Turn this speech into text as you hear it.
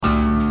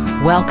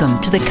Welcome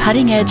to the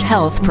Cutting Edge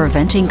Health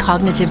Preventing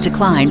Cognitive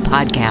Decline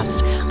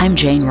podcast. I'm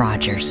Jane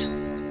Rogers.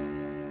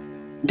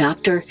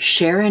 Dr.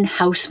 Sharon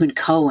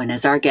Hausman-Cohen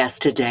is our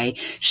guest today.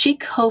 She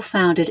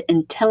co-founded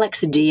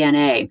Intellex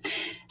DNA.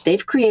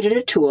 They've created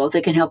a tool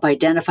that can help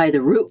identify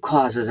the root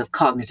causes of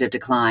cognitive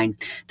decline.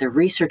 Their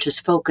research is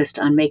focused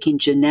on making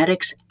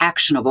genetics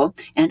actionable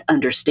and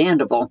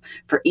understandable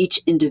for each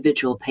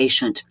individual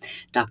patient.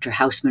 Dr.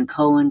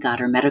 Hausman-Cohen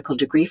got her medical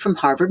degree from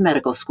Harvard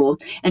Medical School,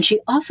 and she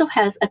also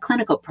has a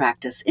clinical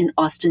practice in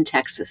Austin,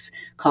 Texas,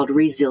 called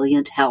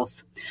Resilient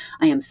Health.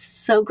 I am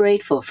so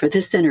grateful for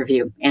this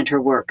interview and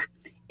her work.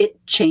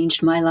 It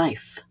changed my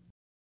life.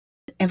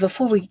 And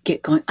before we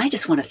get going, I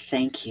just want to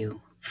thank you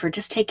for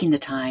just taking the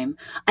time.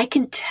 I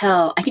can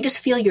just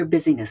feel your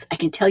busyness. I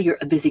can tell you're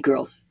a busy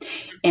girl.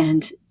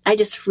 And I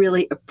just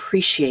really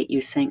appreciate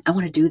you saying, I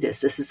want to do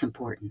this. This is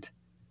important.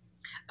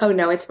 Oh,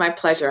 no, it's my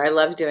pleasure. I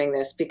love doing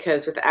this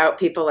because without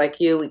people like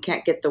you, we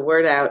can't get the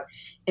word out.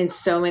 And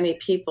so many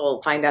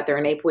people find out they're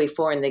an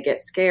APOE4 and they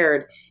get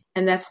scared.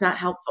 And that's not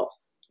helpful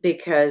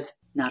because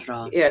not at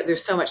all. Yeah,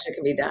 there's so much that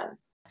can be done.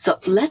 So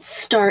let's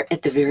start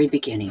at the very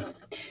beginning.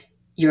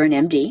 You're an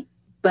MD,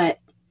 but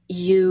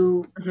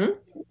you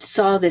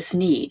saw this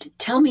need.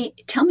 Tell me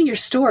your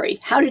story.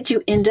 How did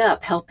you end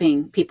up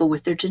helping people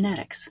with their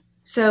genetics?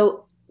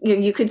 So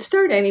you could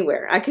start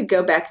anywhere. I could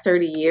go back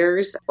 30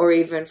 years or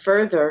even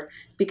further,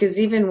 because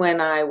even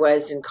when I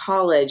was in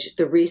college,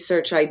 the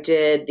research I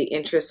did, the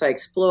interests I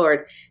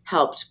explored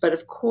helped. But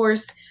of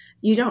course,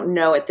 you don't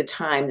know at the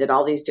time that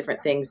all these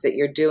different things that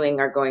you're doing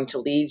are going to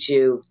lead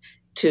you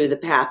to the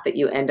path that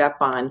you end up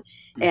on.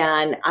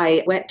 And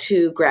I went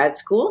to grad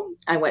school.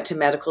 I went to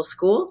medical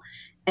school.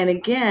 And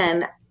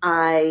again,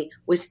 I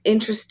was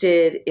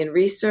interested in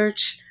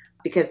research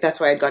because that's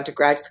why I'd gone to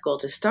grad school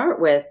to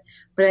start with,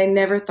 but I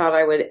never thought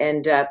I would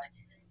end up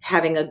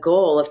having a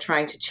goal of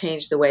trying to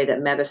change the way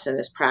that medicine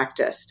is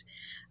practiced.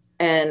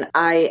 And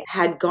I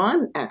had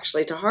gone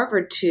actually to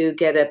Harvard to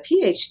get a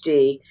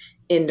PhD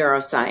in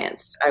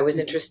neuroscience. I was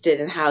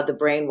interested in how the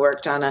brain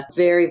worked on a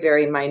very,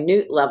 very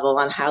minute level,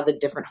 on how the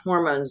different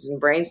hormones and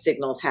brain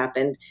signals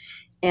happened.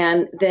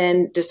 And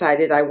then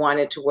decided I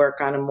wanted to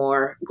work on a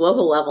more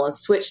global level and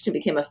switched to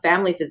become a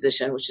family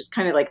physician, which is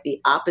kind of like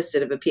the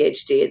opposite of a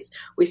PhD.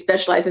 We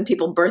specialize in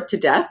people birth to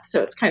death,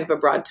 so it's kind of a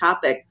broad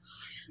topic.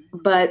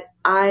 But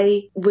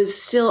I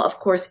was still, of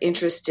course,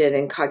 interested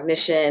in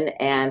cognition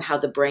and how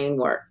the brain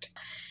worked.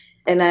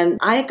 And then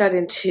I got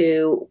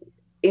into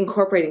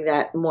incorporating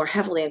that more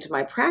heavily into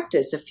my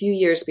practice a few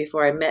years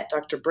before I met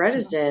Dr.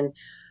 Bredesen,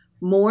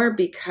 more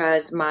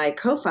because my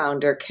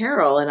co-founder,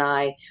 Carol, and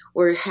I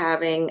were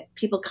having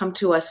people come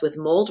to us with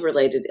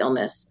mold-related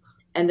illness.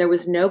 And there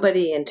was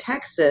nobody in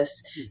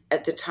Texas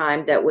at the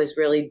time that was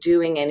really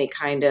doing any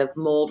kind of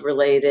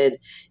mold-related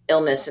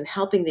illness and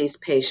helping these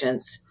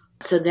patients.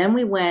 So then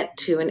we went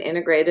to an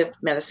integrative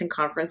medicine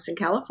conference in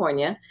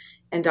California,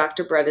 and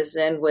Dr.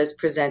 Bredesen was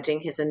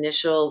presenting his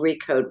initial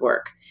RECODE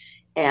work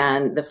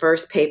and the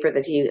first paper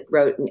that he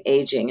wrote in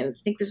aging. And I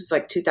think this was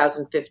like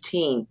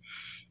 2015.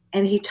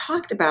 And he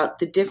talked about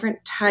the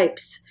different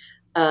types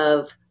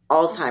of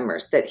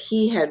Alzheimer's that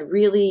he had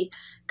really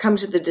come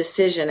to the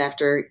decision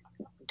after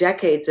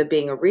decades of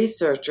being a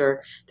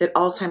researcher that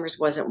Alzheimer's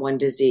wasn't one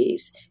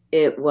disease.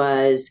 It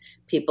was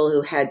people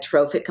who had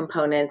trophic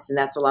components, and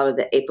that's a lot of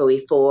the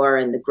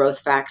APOE4 and the growth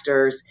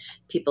factors,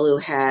 people who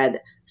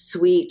had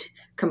sweet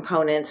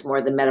components,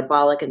 more the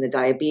metabolic and the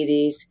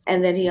diabetes.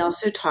 And then he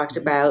also talked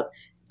about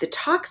the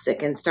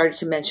toxic and started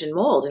to mention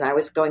mold. And I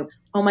was going,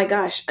 oh my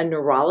gosh, a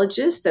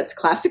neurologist that's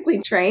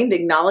classically trained,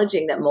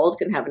 acknowledging that mold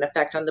can have an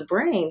effect on the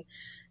brain.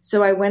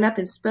 So I went up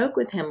and spoke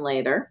with him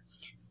later.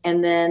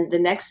 And then the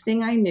next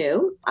thing I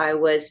knew, I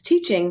was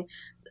teaching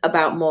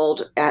about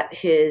mold at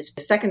his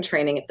second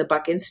training at the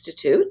Buck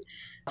Institute.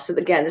 So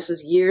again, this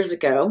was years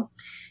ago.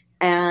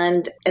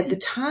 And at the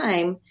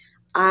time,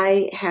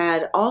 I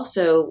had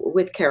also,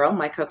 with Carol,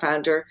 my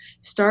co-founder,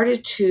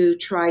 started to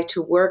try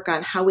to work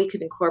on how we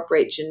could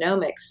incorporate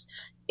genomics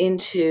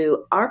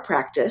into our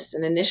practice.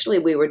 And initially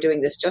we were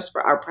doing this just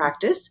for our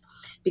practice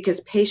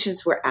because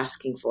patients were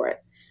asking for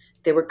it.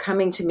 They were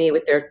coming to me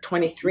with their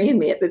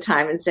 23andMe at the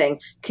time and saying,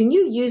 can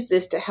you use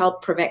this to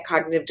help prevent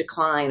cognitive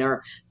decline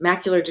or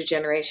macular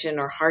degeneration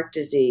or heart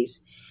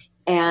disease?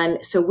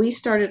 And so we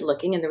started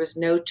looking, and there was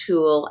no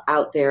tool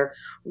out there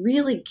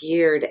really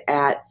geared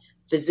at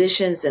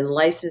physicians and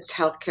licensed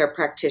healthcare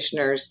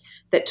practitioners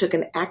that took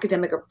an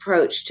academic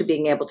approach to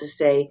being able to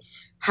say,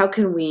 how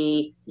can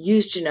we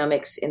use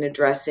genomics in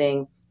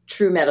addressing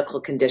true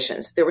medical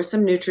conditions? There was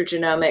some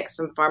nutrigenomics,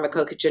 some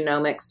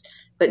pharmacogenomics,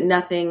 but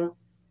nothing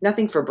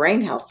for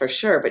brain health for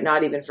sure, but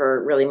not even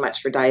for really much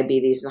for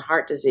diabetes and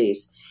heart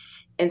disease.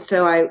 And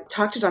so I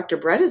talked to Dr.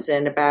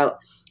 Bredesen about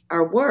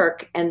our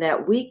work and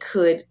that we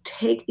could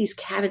take these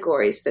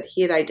categories that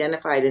he had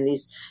identified in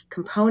these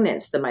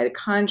components, the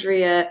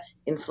mitochondria,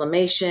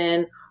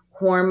 inflammation,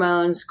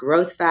 hormones,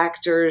 growth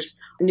factors,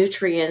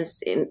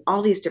 nutrients, and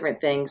all these different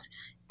things.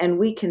 And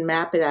we can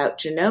map it out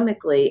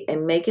genomically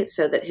and make it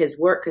so that his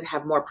work could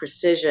have more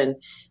precision,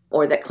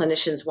 or that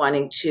clinicians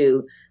wanting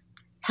to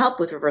help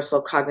with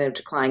reversal cognitive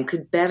decline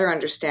could better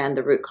understand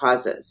the root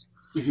causes.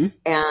 Mm-hmm.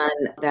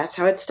 And that's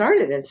how it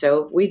started. And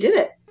so we did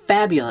it.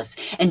 Fabulous.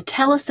 And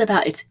tell us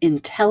about its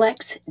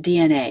Intellex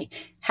DNA.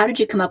 How did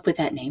you come up with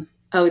that name?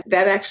 Oh,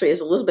 that actually is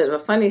a little bit of a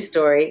funny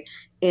story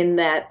in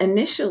that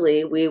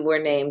initially we were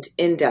named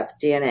In-Depth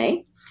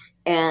DNA.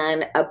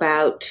 And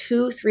about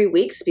 2-3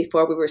 weeks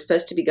before we were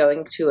supposed to be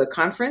going to a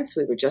conference,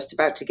 we were just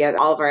about to get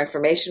all of our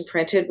information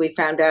printed. We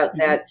found out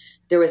that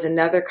there was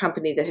another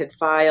company that had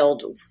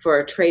filed for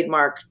a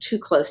trademark too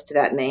close to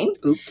that name.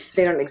 Oops.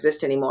 They don't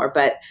exist anymore,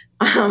 but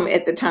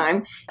at the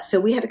time. So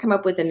we had to come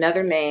up with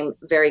another name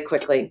very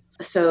quickly.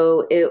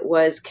 So it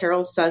was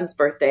Carol's son's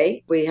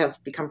birthday. We have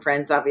become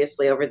friends,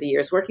 obviously, over the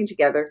years working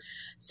together.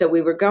 So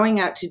we were going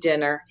out to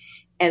dinner.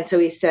 And so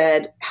he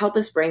said, help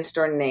us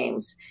brainstorm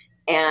names.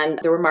 And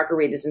there were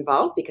margaritas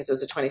involved because it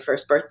was a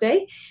 21st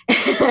birthday.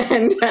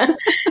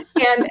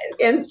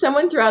 and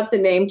someone threw out the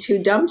name Two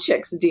Dumb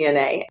Chicks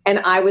DNA. And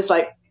I was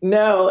like,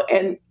 no.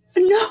 And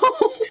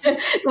no.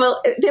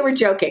 Well, they were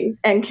joking.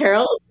 And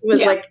Carol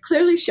was like,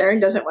 clearly Sharon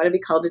doesn't want to be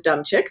called a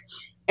dumb chick.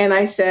 And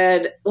I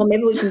said, well,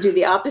 maybe we can do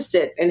the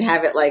opposite and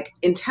have it like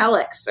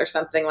Intellex or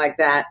something like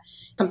that.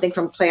 Something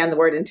from play on the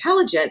word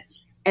intelligent.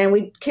 And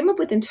we came up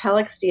with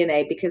Intellex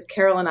DNA because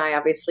Carol and I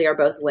obviously are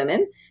both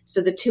women.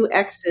 So the two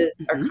X's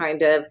are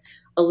kind of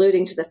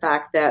alluding to the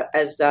fact that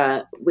as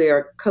we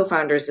are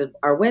co-founders of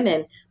our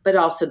women, but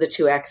also the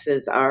two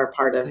X's are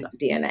part of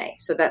DNA.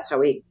 So that's how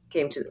we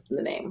came to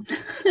the name.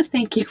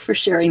 Thank you for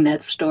sharing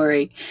that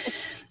story.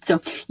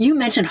 So you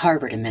mentioned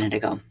Harvard a minute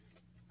ago.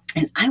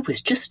 And I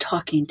was just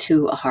talking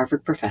to a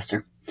Harvard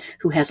professor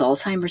who has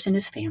Alzheimer's in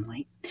his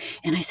family.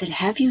 And I said,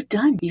 have you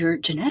done your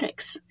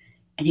genetics?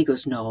 And he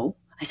goes, no.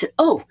 I said,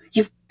 oh,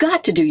 you've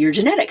got to do your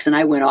genetics. And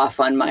I went off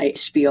on my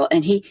spiel.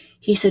 And he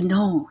said,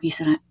 no. He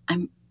said,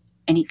 I'm,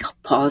 and he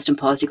paused and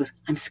paused. He goes,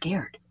 I'm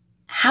scared.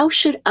 How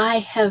should I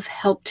have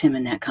helped him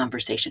in that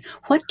conversation?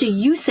 What do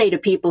you say to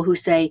people who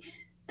say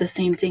the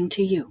same thing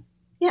to you?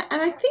 Yeah,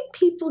 and I think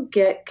people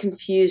get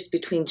confused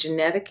between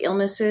genetic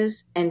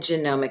illnesses and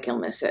genomic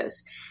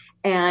illnesses.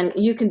 And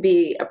you can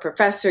be a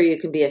professor, you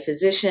can be a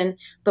physician,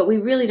 but we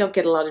really don't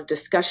get a lot of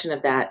discussion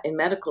of that in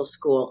medical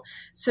school.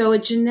 So a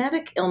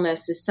genetic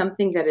illness is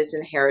something that is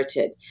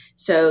inherited.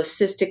 So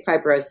cystic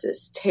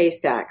fibrosis,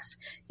 Tay-Sachs,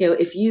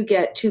 if you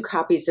get 2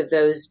 copies of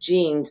those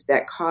genes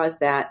that cause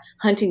that,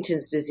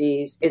 Huntington's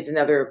disease is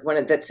another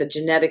one that's a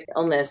genetic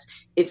illness.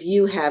 If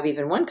you have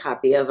even 1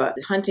 copy of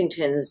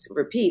Huntington's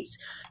repeats,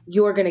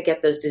 you're going to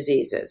get those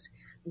diseases.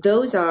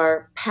 Those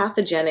are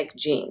pathogenic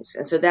genes.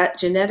 And so that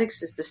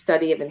genetics is the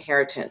study of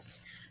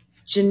inheritance.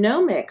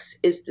 Genomics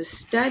is the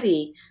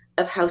study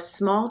of how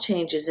small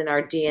changes in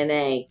our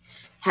DNA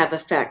have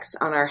effects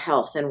on our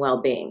health and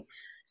well-being.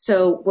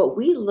 So what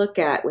we look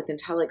at with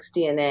Intellex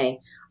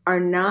DNA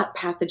are not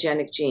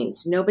pathogenic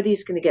genes.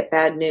 Nobody's going to get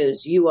bad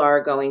news. You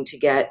are going to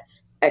get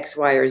X,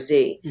 Y, or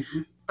Z.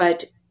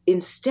 But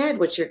instead,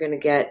 what you're going to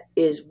get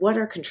is what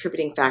are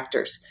contributing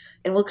factors.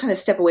 And we'll kind of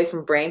step away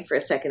from brain for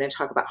a second and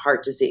talk about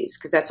heart disease,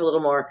 because that's a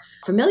little more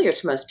familiar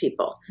to most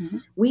people.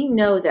 We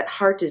know that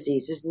heart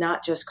disease is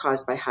not just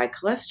caused by high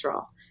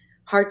cholesterol.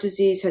 Heart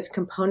disease has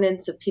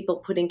components of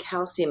people putting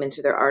calcium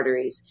into their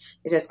arteries.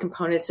 It has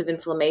components of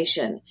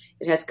inflammation.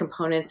 It has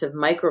components of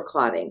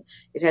microclotting.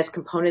 It has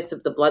components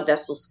of the blood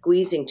vessels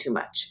squeezing too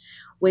much.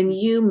 When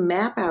you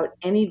map out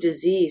any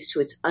disease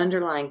to its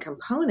underlying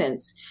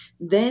components,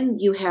 then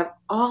you have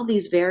all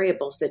these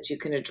variables that you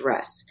can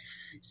address.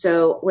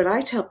 So what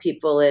I tell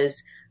people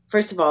is,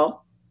 first of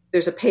all,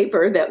 there's a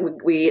paper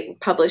that we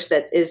published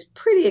that is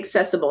pretty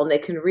accessible, and they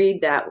can read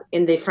that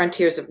in the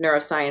Frontiers of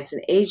Neuroscience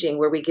and Aging,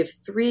 where we give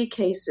 3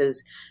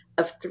 cases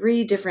of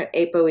 3 different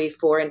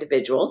ApoE4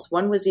 individuals.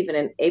 One was even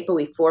an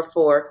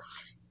ApoE44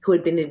 who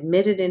had been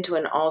admitted into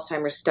an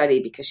Alzheimer's study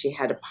because she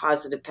had a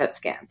positive PET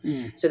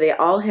scan. So they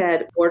all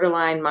had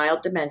borderline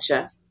mild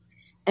dementia,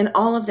 and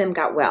all of them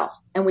got well.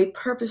 And we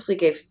purposely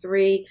gave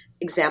 3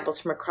 examples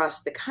from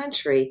across the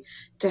country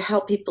to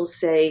help people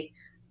say,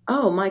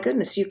 oh my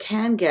goodness, you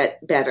can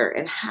get better.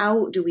 And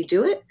how do we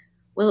do it?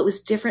 Well, it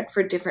was different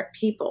for different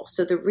people.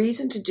 So the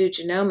reason to do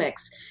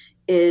genomics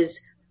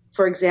is,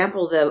 for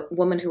example, the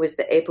woman who was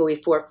the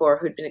ApoE44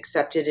 who'd been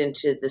accepted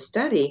into the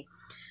study,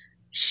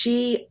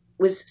 she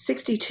was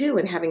 62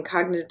 and having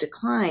cognitive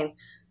decline,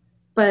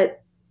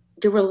 but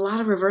there were a lot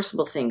of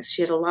reversible things.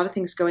 She had a lot of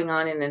things going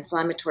on in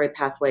inflammatory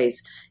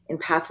pathways, in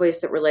pathways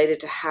that related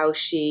to how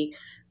she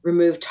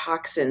removed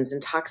toxins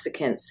and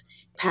toxicants,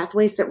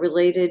 pathways that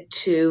related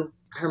to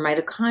her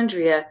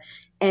mitochondria,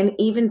 and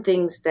even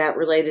things that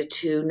related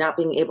to not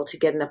being able to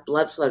get enough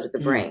blood flow to the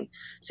brain.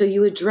 So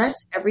you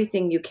address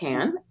everything you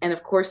can. And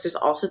of course, there's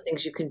also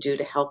things you can do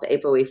to help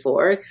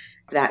ApoE4,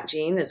 that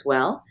gene as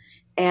well.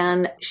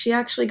 And she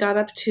actually got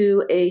up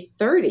to a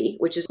 30,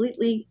 which is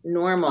completely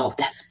normal. Oh,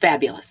 that's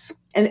fabulous.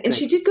 And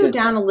she did go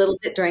down a little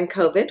bit during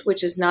COVID,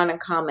 which is not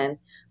uncommon.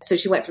 So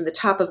she went from the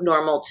top of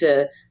normal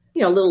to,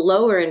 a little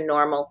lower in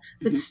normal,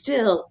 but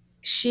still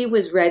she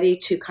was ready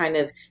to kind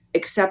of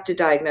accept a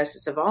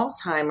diagnosis of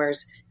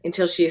Alzheimer's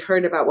until she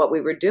heard about what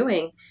we were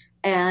doing.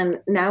 And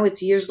now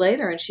it's years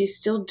later and she's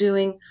still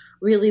doing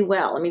really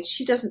well. I mean,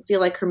 she doesn't feel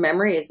like her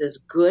memory is as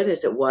good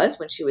as it was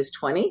when she was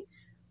 20,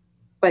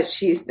 but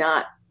she's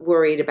not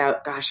worried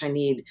about, gosh, I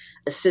need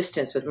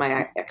assistance with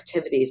my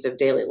activities of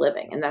daily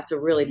living. And that's a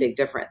really big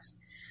difference.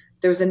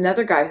 There was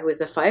another guy who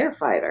was a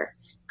firefighter.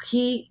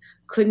 He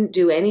couldn't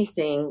do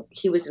anything.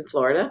 He was in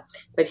Florida,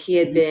 but he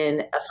had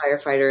been a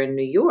firefighter in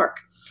New York.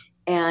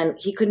 And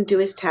he couldn't do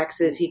his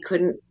taxes. He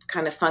couldn't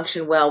kind of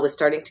function well, was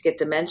starting to get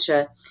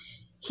dementia.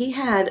 He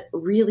had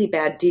really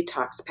bad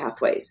detox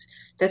pathways.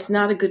 That's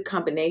not a good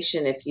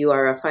combination if you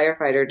are a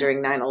firefighter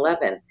during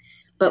 9/11.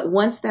 But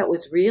once that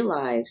was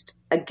realized,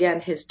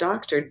 again, his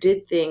doctor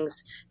did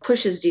things,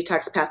 push his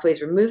detox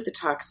pathways, remove the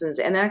toxins,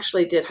 and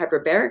actually did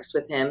hyperbarics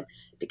with him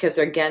because,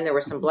 again, there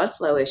were some blood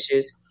flow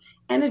issues,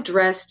 and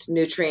addressed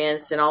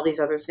nutrients and all these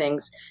other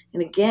things.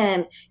 And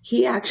again,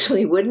 he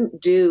actually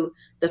wouldn't do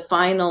the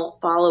final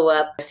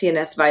follow-up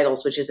CNS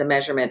vitals, which is a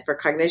measurement for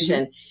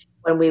cognition,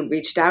 when we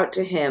reached out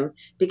to him,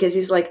 because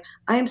he's like,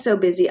 I am so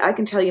busy. I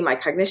can tell you my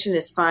cognition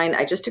is fine.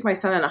 I just took my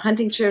son on a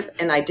hunting trip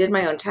and I did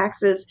my own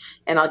taxes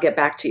and I'll get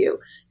back to you.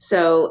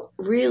 So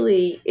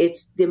really,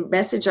 it's the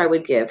message I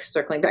would give,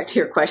 circling back to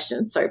your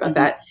question. Sorry about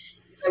that.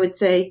 I would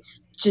say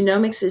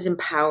genomics is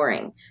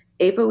empowering.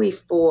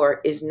 ApoE4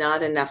 is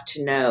not enough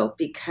to know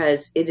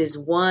because it is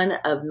one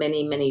of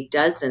many, many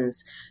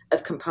dozens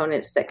of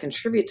components that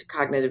contribute to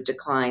cognitive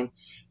decline.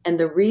 And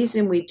the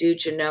reason we do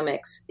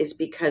genomics is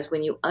because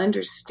when you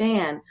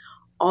understand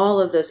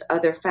all of those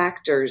other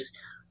factors,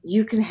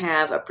 you can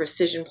have a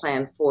precision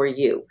plan for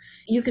you.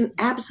 You can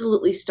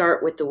absolutely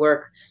start with the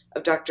work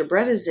of Dr.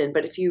 Bredesen,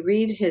 but if you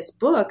read his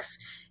books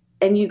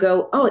and you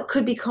go, oh, it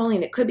could be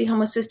choline, it could be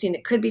homocysteine,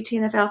 it could be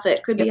TNF-alpha,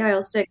 it could be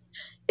IL-6,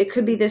 it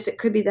could be this, it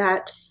could be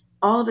that,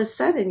 all of a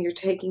sudden you're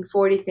taking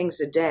 40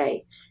 things a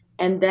day.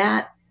 And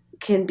that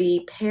can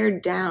be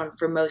pared down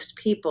for most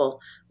people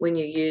when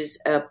you use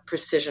a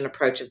precision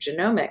approach of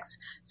genomics.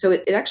 So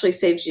it actually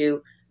saves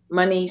you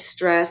money,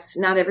 stress.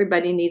 Not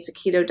everybody needs a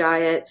keto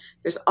diet.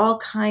 There's all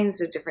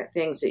kinds of different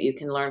things that you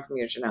can learn from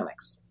your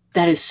genomics.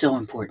 That is so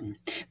important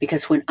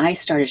because when I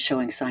started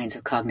showing signs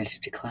of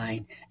cognitive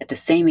decline at the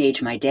same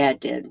age my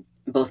dad did,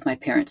 both my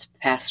parents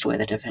passed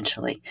with it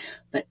eventually,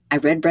 but I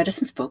read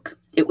Bredesen's book.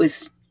 It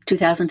was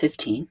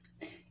 2015.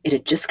 It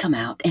had just come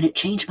out and it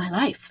changed my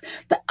life.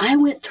 But I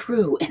went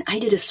through and I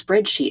did a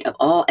spreadsheet of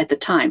all, at the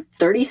time,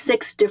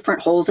 36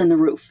 different holes in the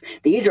roof.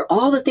 These are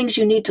all the things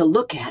you need to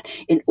look at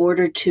in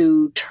order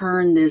to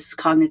turn this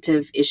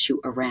cognitive issue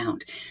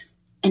around.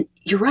 And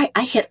you're right,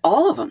 I hit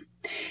all of them.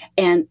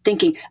 And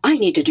thinking, I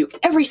need to do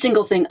every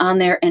single thing on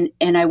there. And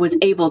I was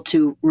able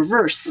to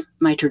reverse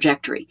my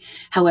trajectory.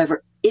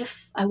 However,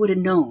 if I would have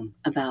known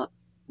about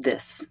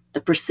this, the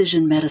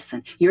precision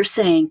medicine, you're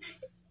saying,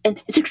 and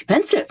it's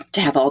expensive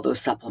to have all those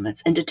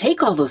supplements and to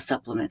take all those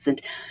supplements.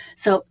 And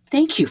so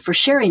thank you for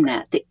sharing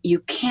that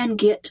you can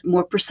get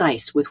more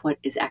precise with what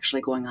is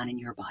actually going on in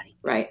your body.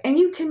 Right. And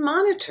you can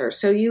monitor.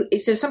 So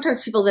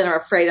sometimes people that are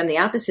afraid on the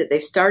opposite, they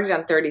started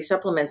on 30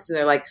 supplements and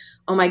they're like,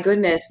 oh my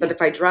goodness, but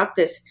if I drop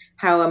this,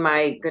 how am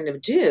I going to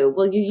do?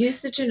 Well, you use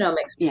the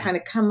genomics to kind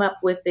of come up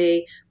with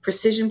a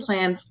precision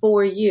plan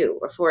for you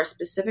or for a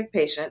specific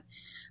patient.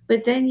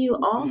 But then you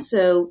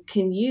also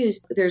can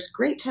use, there's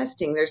great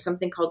testing. There's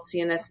something called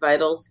CNS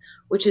Vitals,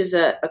 which is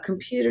a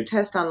computer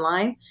test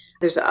online.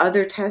 There's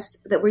other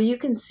tests where you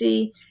can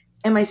see,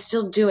 am I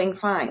still doing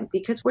fine?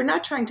 Because we're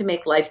not trying to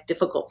make life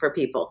difficult for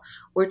people.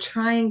 We're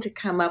trying to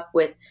come up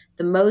with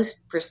the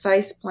most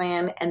precise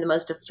plan and the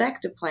most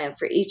effective plan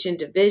for each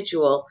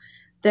individual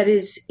that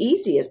is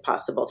easy as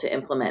possible to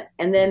implement.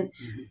 And then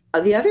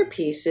the other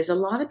piece is a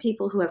lot of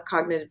people who have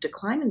cognitive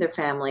decline in their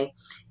family,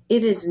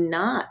 it is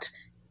not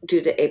due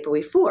to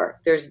ApoE4.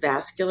 There's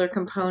vascular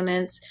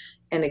components,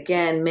 and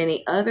again,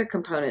 many other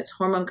components,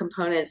 hormone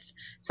components,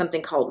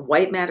 something called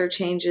white matter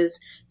changes.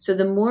 So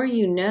the more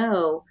you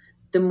know,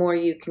 the more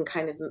you can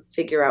kind of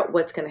figure out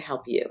what's going to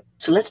help you.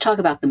 So let's talk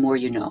about the more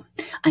you know.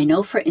 I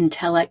know for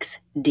Intellex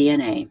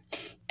DNA,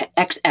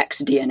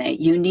 XX DNA,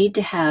 you need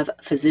to have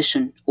a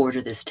physician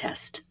order this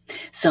test.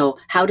 So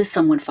how does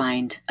someone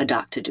find a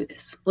doc to do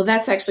this? Well,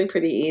 that's actually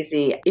pretty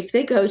easy. If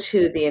they go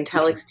to the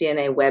Intellex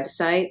DNA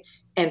website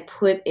and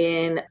put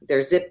in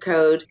their zip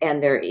code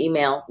and their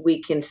email, we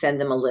can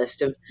send them a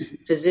list of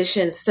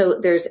physicians. So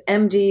there's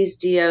MDs,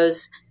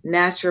 DOs,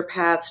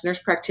 naturopaths,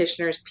 nurse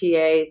practitioners,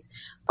 PAs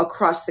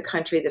across the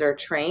country that are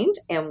trained.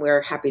 And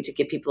we're happy to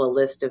give people a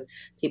list of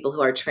people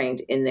who are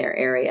trained in their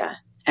area.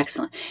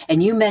 Excellent.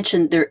 And you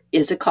mentioned there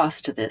is a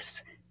cost to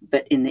this,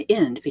 but in the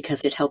end,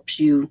 because it helps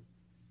you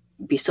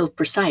be so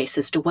precise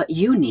as to what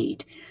you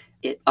need,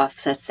 it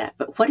offsets that.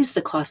 But what is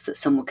the cost that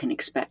someone can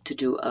expect to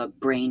do a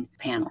brain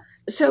panel?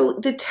 So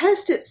the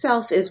test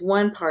itself is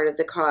one part of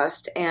the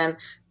cost, and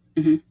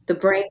the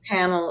brain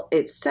panel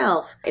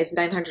itself is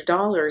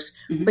 $900,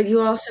 but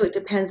it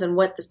depends on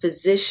what the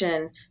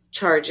physician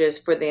charges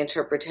for the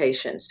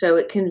interpretation. So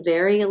it can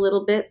vary a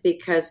little bit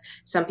because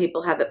some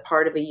people have it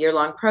part of a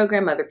year-long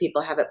program, other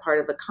people have it part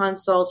of a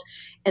consult,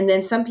 and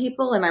then some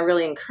people, and I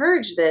really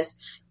encourage this,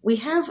 we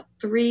have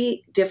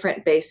 3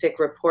 different basic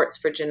reports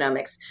for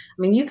genomics. I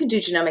mean, you can do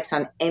genomics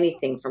on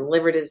anything from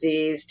liver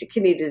disease to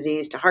kidney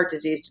disease to heart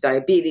disease to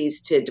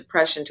diabetes to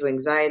depression to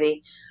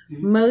anxiety.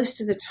 Most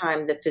of the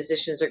time, the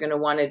physicians are going to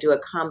want to do a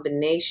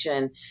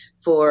combination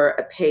for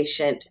a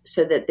patient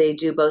so that they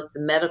do both the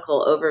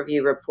medical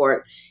overview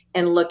report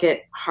and look at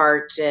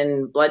heart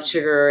and blood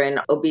sugar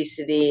and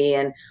obesity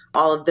and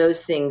all of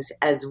those things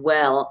as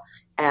well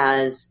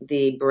as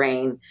the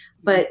brain.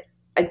 But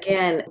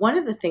again, one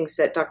of the things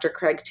that Dr.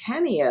 Craig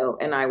Tanio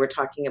and I were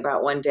talking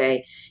about one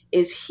day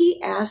is he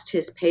asked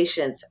his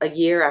patients a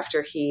year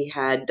after he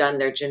had done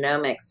their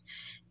genomics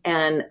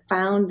and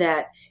found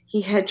that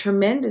he had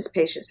tremendous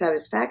patient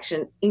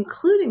satisfaction,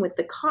 including with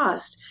the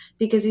cost,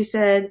 because he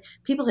said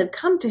people had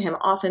come to him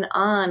often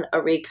on a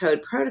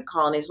recode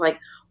protocol. And he's like,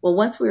 well,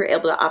 once we were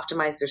able to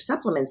optimize their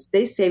supplements,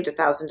 they saved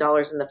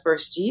 $1,000 in the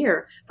first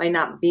year by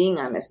not being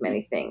on as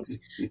many things.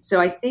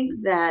 So I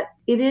think that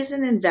it is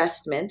an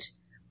investment,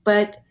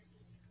 but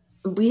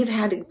we have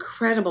had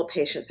incredible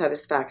patient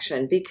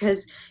satisfaction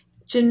because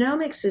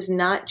genomics is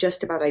not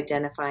just about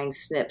identifying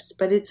SNPs,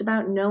 but it's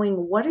about knowing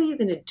what are you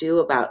going to do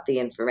about the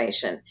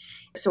information.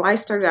 So I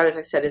started out, as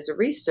I said, as a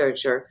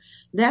researcher.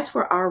 That's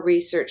where our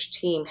research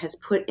team has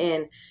put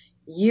in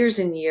years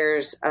and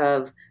years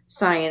of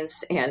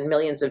science and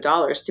millions of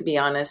dollars, to be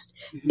honest,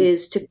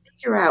 is to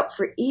figure out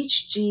for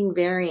each gene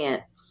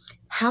variant,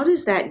 how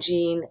does that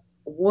gene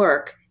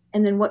work?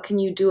 And then what can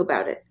you do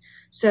about it?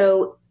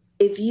 So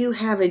if you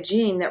have a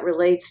gene that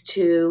relates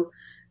to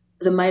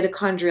the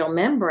mitochondrial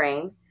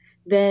membrane,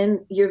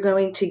 then you're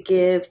going to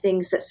give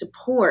things that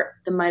support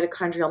the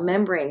mitochondrial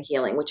membrane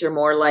healing, which are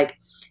more like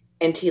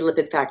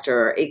NT-lipid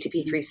factor or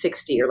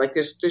ATP360, or like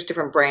there's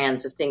different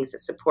brands of things that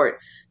support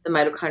the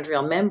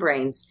mitochondrial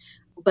membranes.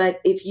 But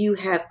if you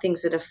have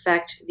things that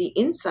affect the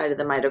inside of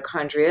the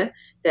mitochondria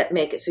that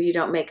make it so you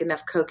don't make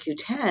enough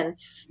CoQ10,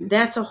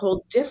 that's a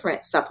whole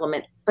different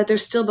supplement, but they're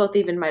still both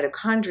even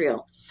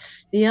mitochondrial.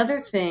 The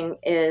other thing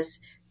is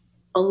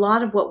a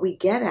lot of what we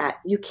get at,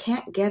 you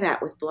can't get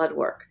at with blood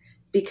work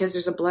because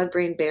there's a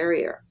blood-brain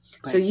barrier.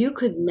 Right. So you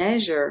could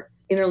measure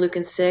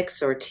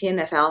interleukin-6 or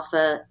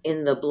TNF-alpha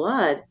in the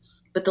blood,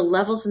 but the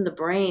levels in the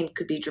brain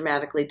could be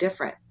dramatically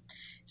different.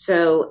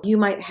 So you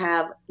might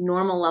have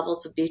normal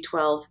levels of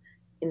B12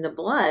 in the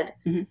blood,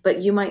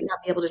 but you might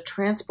not be able to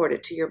transport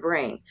it to your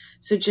brain.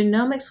 So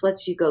genomics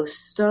lets you go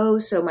so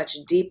much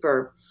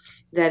deeper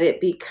that it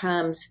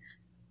becomes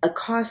a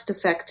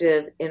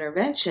cost-effective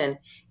intervention,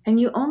 and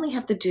you only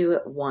have to do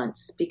it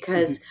once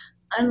because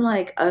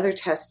unlike other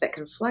tests that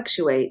can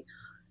fluctuate,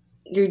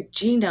 your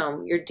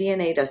genome, your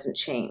DNA doesn't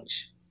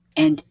change.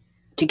 And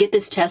to get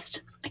this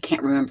test, I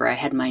can't remember, I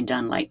had mine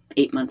done like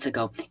 8 months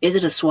ago. Is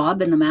it a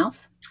swab in the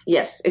mouth?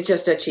 Yes, it's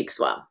just a cheek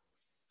swab.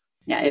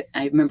 Yeah,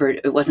 I remember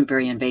it wasn't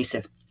very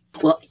invasive.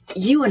 Well,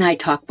 you and I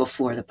talked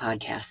before the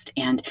podcast,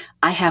 and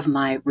I have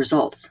my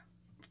results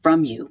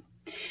from you,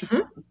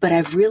 but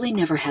I've really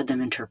never had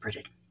them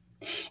interpreted.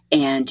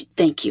 And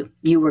thank you.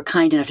 You were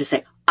kind enough to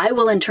say, I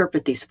will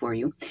interpret these for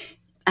you.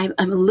 I'm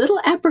a little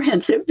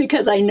apprehensive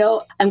because I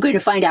know I'm going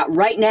to find out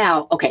right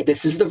now, okay,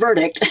 this is the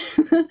verdict.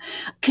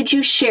 Could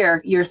you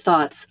share your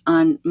thoughts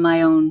on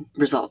my own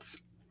results?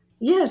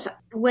 Yes.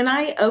 When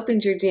I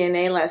opened your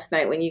DNA last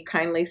night, when you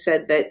kindly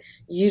said that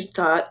you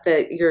thought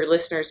that your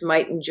listeners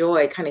might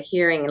enjoy kind of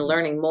hearing and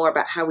learning more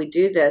about how we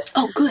do this,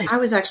 oh, good. I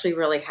was actually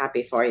really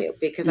happy for you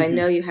because I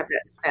know you have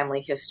that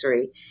family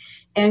history.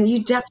 And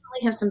you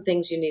definitely have some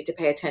things you need to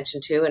pay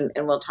attention to,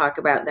 and we'll talk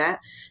about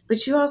that.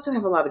 But you also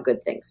have a lot of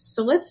good things.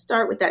 So let's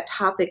start with that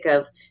topic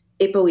of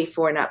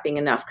ApoE4 not being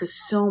enough, because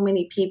so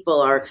many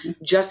people are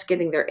just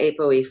getting their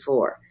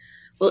ApoE4.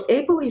 Well,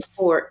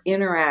 ApoE4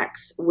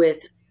 interacts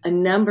with a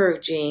number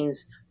of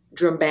genes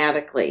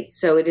dramatically.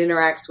 So it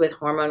interacts with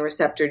hormone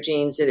receptor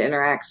genes. It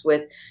interacts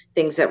with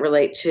things that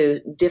relate to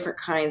different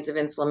kinds of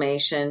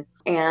inflammation.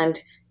 And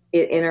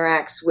it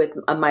interacts with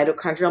a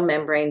mitochondrial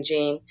membrane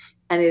gene.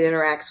 And it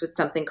interacts with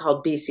something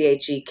called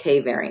BCHE-K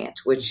variant,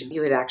 which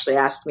you had actually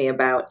asked me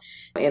about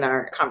in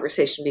our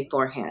conversation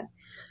beforehand.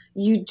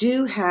 You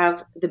do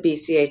have the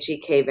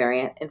BCHE-K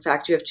variant. In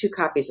fact, you have 2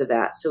 copies of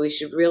that. So we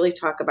should really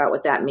talk about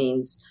what that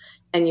means.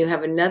 And you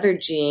have another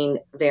gene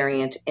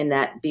variant in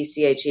that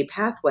BCHE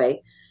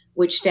pathway,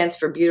 which stands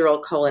for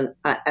butyrylcholine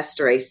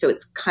esterase. So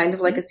it's kind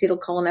of like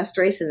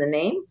acetylcholinesterase in the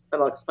name, but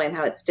I'll explain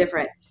how it's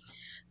different.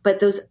 But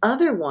those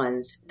other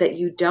ones that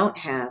you don't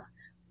have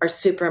are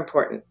super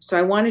important. So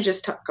I want to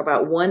just talk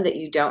about one that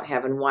you don't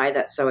have and why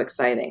that's so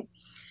exciting.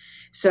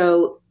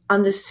 So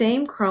on the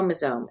same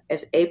chromosome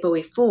as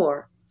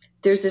ApoE4,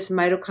 there's this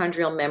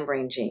mitochondrial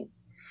membrane gene.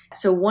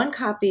 So one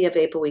copy of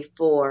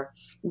ApoE4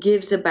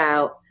 gives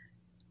about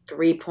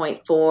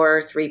 3.4,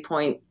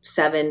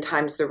 3.7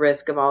 times the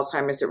risk of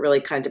Alzheimer's. It really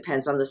kind of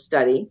depends on the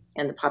study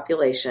and the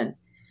population.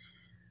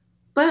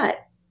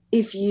 But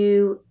if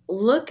you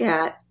look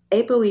at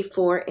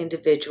ApoE4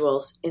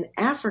 individuals in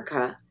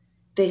Africa,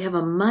 they have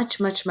a much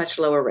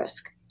lower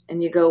risk.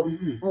 And you go,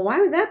 well, why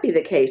would that be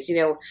the case? You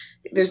know,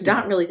 there's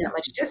not really that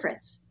much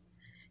difference.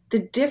 The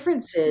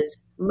difference is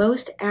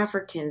most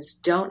Africans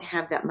don't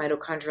have that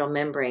mitochondrial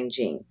membrane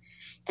gene.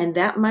 And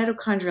that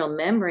mitochondrial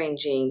membrane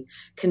gene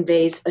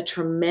conveys a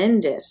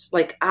tremendous,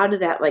 like out of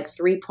that, like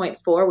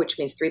 3.4, which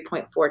means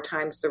 3.4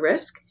 times the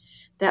risk.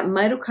 That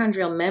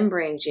mitochondrial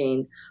membrane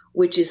gene,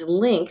 which is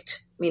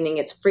linked, meaning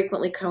it's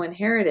frequently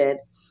co-inherited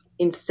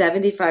in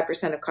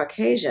 75% of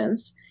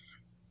Caucasians,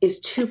 is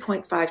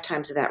 2.5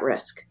 times of that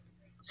risk.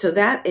 So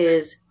that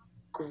is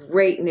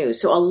great news.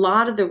 So a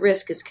lot of the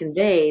risk is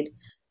conveyed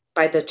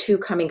by the two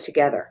coming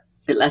together.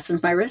 It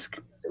lessens my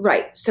risk?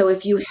 Right. So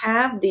if you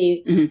have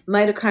the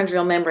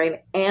mitochondrial membrane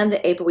and the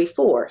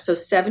ApoE4, so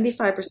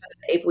 75% of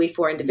the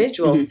ApoE4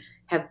 individuals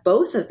have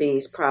both of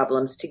these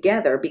problems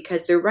together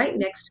because they're right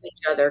next to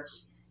each other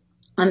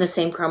on the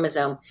same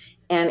chromosome.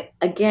 And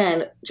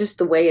again, just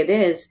the way it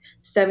is,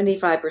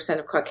 75%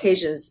 of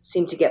Caucasians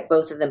seem to get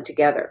both of them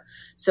together.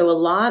 So a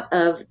lot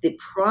of the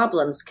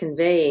problems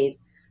conveyed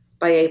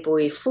by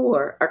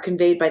ApoE4 are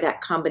conveyed by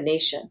that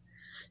combination.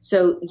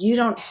 So you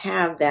don't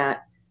have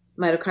that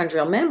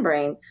mitochondrial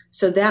membrane,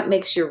 so that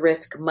makes your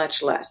risk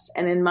much less.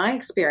 And in my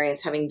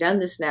experience, having done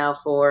this now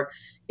for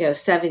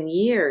 7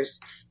 years,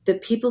 the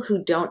people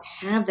who don't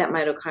have that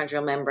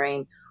mitochondrial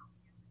membrane,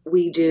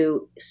 we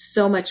do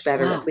so much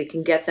better with. We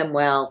can get them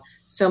well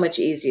so much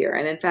easier.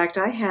 And in fact,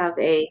 I have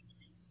a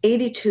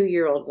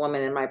 82-year-old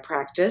woman in my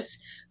practice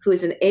who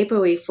is an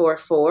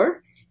ApoE4/4,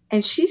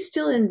 and she's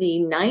still in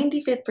the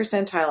 95th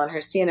percentile on her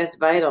CNS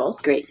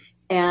vitals. Great.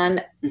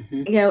 And,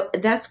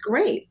 that's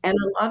great. And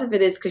a lot of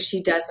it is because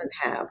she doesn't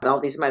have all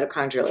these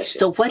mitochondrial issues.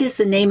 So what is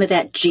the name of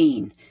that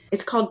gene?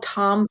 It's called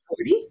Tom40,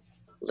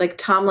 like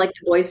Tom, like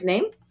the boy's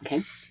name.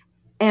 Okay.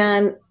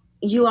 And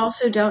you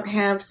also don't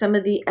have some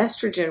of the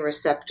estrogen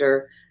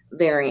receptor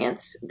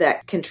variants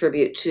that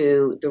contribute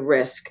to the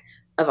risk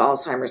of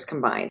Alzheimer's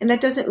combined. And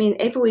that doesn't mean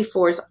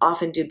ApoE4s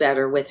often do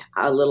better with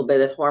a little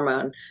bit of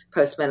hormone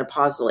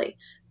postmenopausally.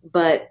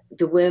 But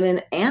the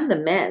women and the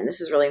men,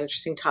 this is a really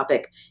interesting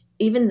topic,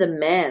 even the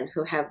men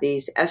who have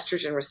these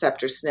estrogen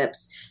receptor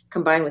SNPs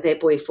combined with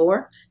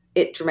ApoE4,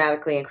 it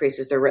dramatically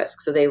increases their risk.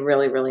 So they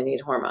really, really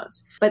need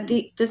hormones. But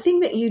the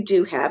thing that you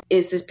do have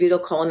is this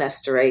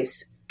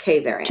butyrylcholinesterase K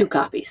variant. 2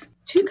 copies.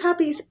 2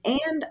 copies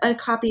and a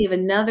copy of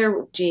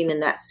another gene in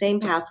that same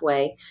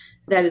pathway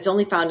that is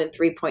only found in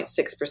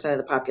 3.6% of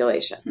the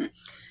population.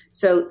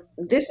 So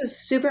this is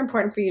super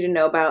important for you to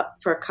know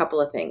about for a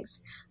couple of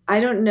things. I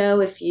don't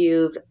know if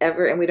you've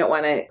ever, and we don't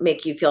want to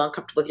make you feel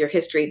uncomfortable with your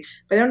history,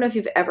 but I don't know if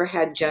you've ever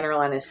had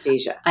general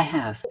anesthesia. I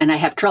have, and I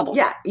have trouble.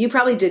 Yeah, you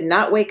probably did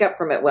not wake up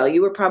from it well.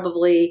 You were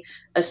probably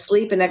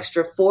asleep an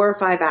extra 4 or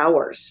 5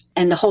 hours.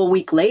 And the whole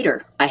week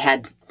later, I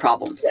had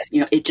problems.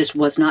 Yes. It just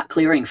was not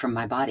clearing from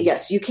my body.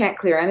 Yes, you can't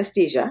clear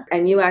anesthesia,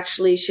 and you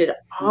actually should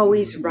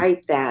always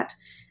write that.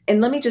 And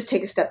let me just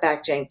take a step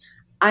back, Jane.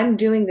 I'm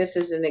doing this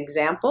as an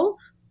example,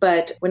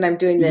 but when I'm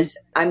doing this,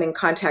 I'm in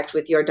contact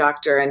with your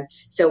doctor, and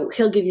so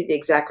he'll give you the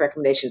exact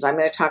recommendations. I'm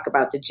going to talk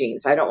about the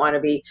genes. I don't want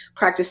to be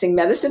practicing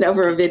medicine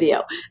over a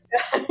video.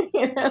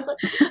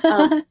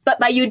 But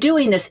by you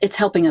doing this, it's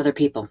helping other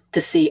people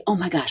to see, oh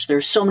my gosh,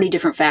 there's so many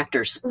different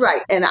factors.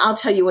 Right. And I'll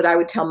tell you what I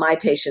would tell my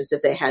patients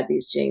if they had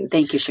these genes.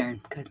 Thank you,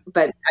 Sharon. Good.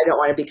 But I don't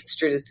want to be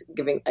construed as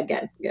giving,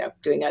 again,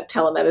 doing a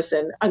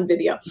telemedicine on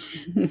video.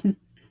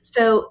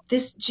 So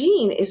this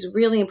gene is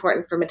really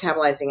important for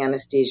metabolizing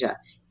anesthesia.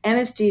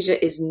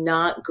 Anesthesia is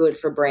not good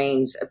for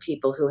brains of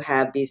people who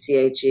have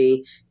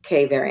BCAG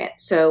K variant.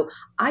 So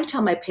I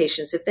tell my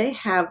patients if they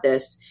have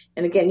this,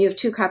 and again, you have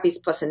 2 copies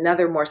plus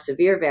another more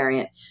severe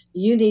variant,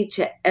 you need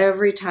to,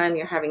 every time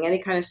you're having any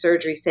kind of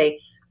surgery, say,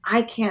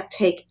 I can't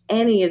take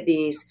any of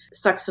these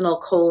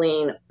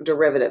succinylcholine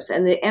derivatives.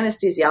 And the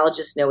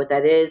anesthesiologists know what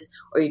that is,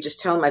 or you just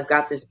tell them I've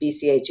got this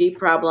BCAG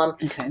problem.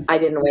 Okay. I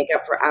didn't wake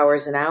up for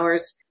hours and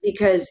hours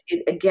because,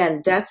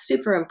 again, that's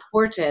super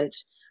important.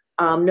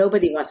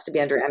 Nobody wants to be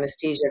under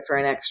anesthesia for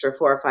an extra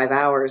 4 or 5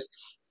 hours.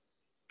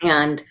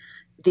 And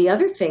the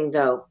other thing,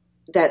 though,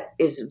 that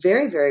is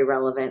very, very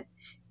relevant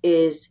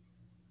is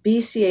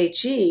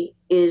BCAG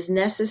is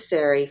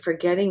necessary for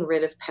getting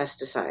rid of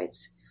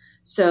pesticides.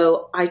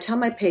 So I tell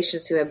my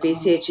patients who have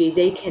BCAG,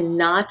 they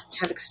cannot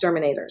have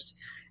exterminators.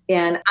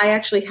 And I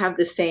actually have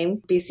the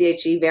same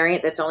BCAG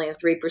variant that's only in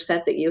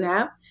 3% that you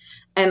have.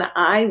 And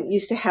I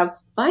used to have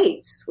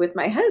fights with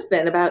my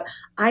husband about,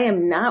 I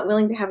am not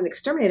willing to have an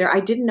exterminator.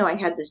 I didn't know I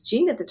had this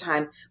gene at the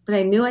time, but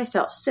I knew I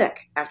felt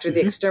sick after the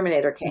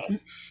exterminator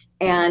came.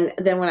 And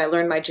then when I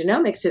learned my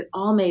genomics, it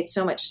all made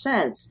so much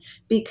sense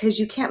because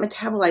you can't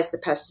metabolize the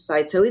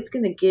pesticide. So it's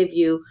going to give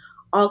you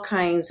all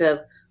kinds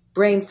of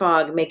brain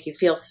fog, make you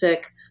feel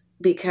sick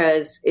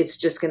because it's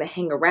just going to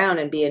hang around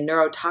and be a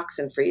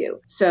neurotoxin for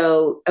you.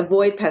 So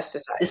avoid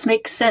pesticides. This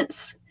makes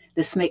sense.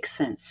 This makes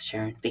sense,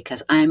 Sharon,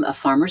 because I'm a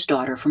farmer's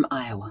daughter from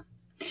Iowa.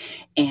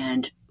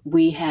 And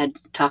we had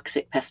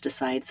toxic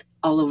pesticides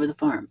all over the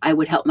farm. I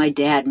would help my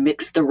dad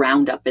mix the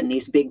Roundup in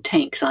these big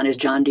tanks on his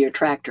John Deere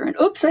tractor, and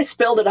oops, I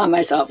spilled it on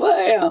myself.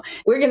 Well,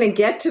 we're going to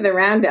get to the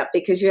Roundup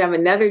because you have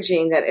another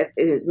gene that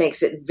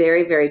makes it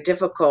very, very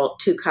difficult,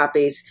 2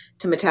 copies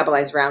to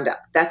metabolize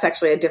Roundup. That's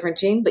actually a different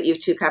gene, but you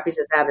have 2 copies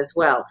of that as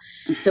well.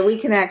 So we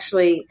can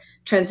actually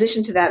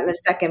transition to that in a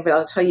second, but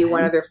I'll tell you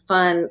one other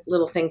fun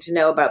little thing to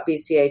know about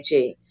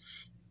BCAG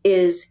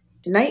is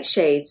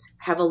nightshades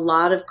have a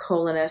lot of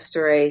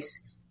cholinesterase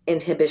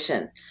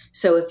inhibition.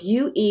 So if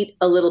you eat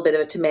a little bit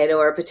of a tomato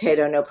or a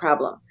potato, no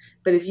problem.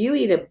 But if you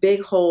eat a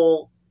big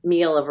whole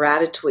meal of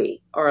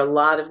ratatouille or a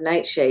lot of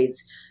nightshades,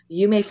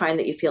 you may find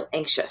that you feel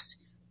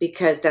anxious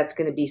because that's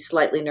going to be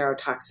slightly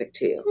neurotoxic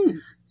to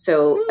you.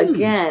 So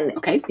again,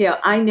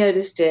 I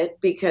noticed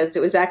it because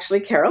it was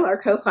actually Carol,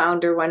 our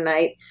co-founder, one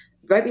night,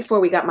 right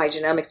before we got my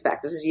genomics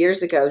back, this was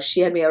years ago,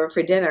 she had me over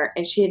for dinner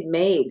and she had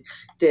made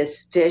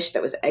this dish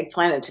that was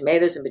eggplant and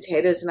tomatoes and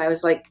potatoes. And I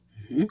was like,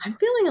 I'm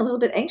feeling a little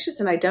bit anxious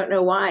and I don't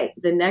know why.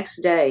 The next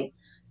day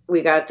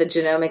we got the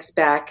genomics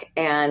back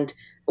and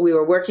we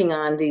were working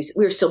on these,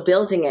 we were still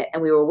building it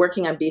and we were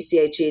working on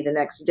BCAG the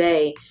next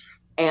day.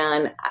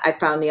 And I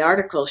found the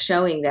article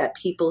showing that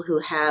people who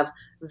have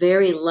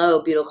very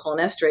low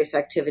butyrylcholinesterase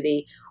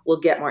activity will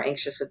get more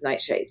anxious with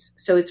nightshades.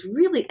 So it's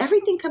really,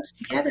 everything comes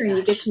together and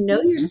you get to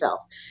know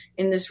yourself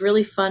in this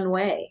really fun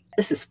way.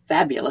 This is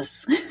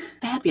fabulous.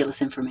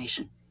 Fabulous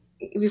information.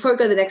 Before we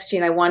go to the next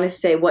gene, I want to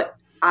say what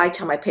I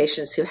tell my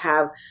patients who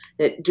have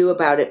that do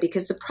about it,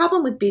 because the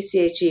problem with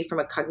BCAG from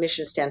a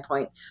cognition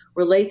standpoint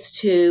relates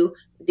to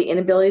the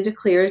inability to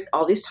clear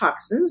all these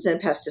toxins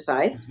and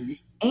pesticides,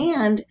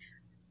 and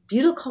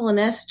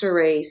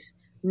butyrylcholinesterase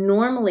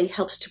normally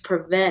helps to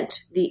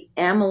prevent the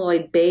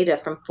amyloid beta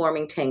from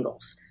forming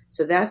tangles.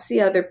 So that's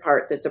the other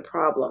part that's a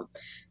problem.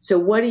 So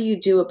what do you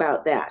do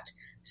about that?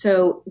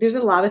 So there's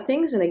a lot of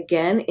things. And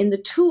again, in the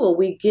tool,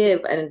 we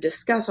give and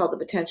discuss all the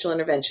potential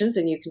interventions,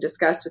 and you can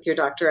discuss with your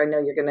doctor. I know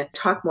you're going to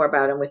talk more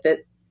about them with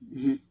it.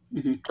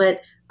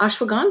 But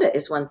ashwagandha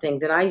is one thing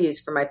that I use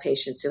for my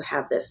patients who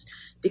have this,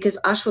 because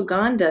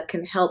ashwagandha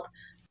can help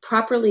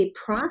properly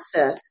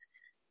process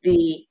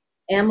the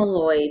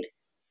amyloid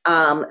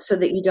so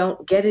that you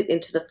don't get it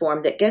into the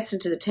form that gets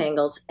into the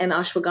tangles. And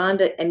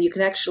ashwagandha, and you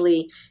can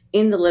actually,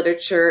 in the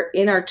literature,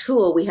 in our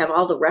tool, we have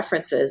all the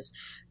references,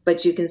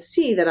 but you can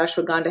see that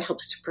ashwagandha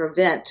helps to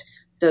prevent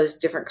those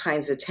different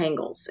kinds of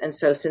tangles. And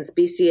so since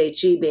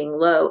BCAG being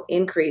low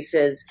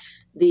increases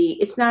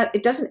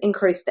it doesn't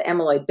increase the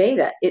amyloid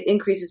beta, it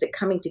increases it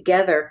coming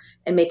together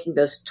and making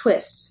those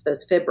twists,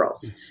 those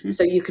fibrils.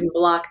 So you can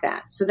block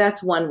that. So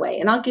that's one way.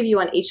 And I'll give you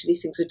on each of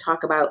these things we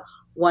talk about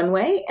one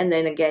way. And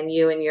then again,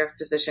 you and your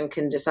physician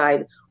can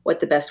decide what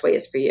the best way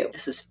is for you.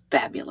 This is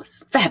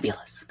fabulous.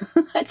 Fabulous.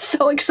 That's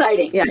so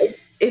exciting. Yeah,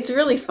 it's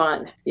really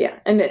fun. Yeah.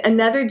 And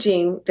another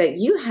gene that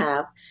you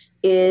have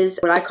is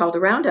what I call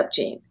the Roundup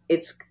gene.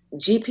 It's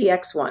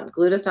GPX1,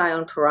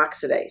 glutathione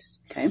peroxidase.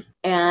 Okay.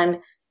 And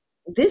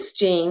this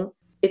gene,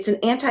 it's an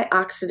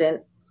antioxidant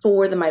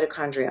for the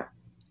mitochondria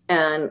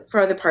and for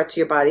other parts of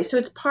your body. So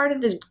it's part of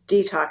the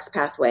detox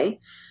pathway,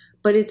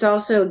 but it's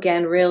also,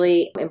 again,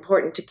 really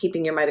important to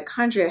keeping your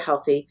mitochondria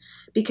healthy,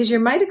 because your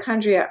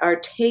mitochondria are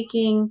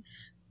taking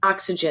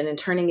oxygen and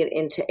turning it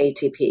into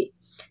ATP,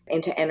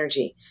 into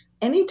energy.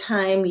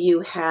 Anytime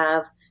you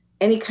have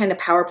any kind of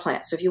power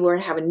plant, so if you were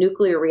to have a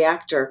nuclear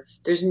reactor,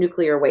 there's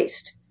nuclear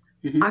waste.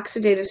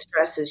 Oxidative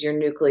stress is your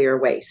nuclear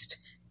waste.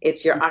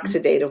 It's your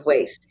oxidative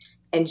waste.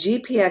 And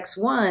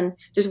GPX1,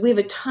 we have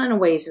a ton of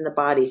ways in the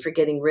body for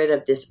getting rid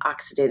of this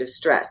oxidative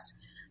stress,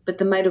 but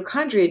the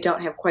mitochondria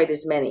don't have quite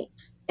as many.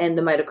 And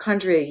the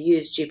mitochondria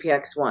use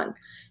GPX1.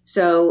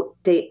 So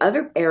the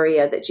other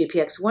area that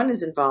GPX1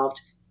 is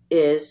involved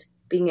is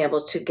being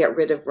able to get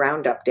rid of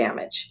Roundup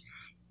damage.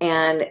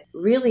 And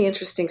really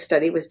interesting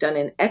study was done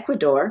in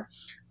Ecuador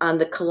on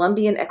the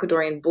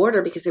Colombian-Ecuadorian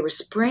border, because they were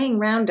spraying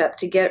Roundup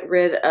to get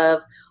rid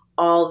of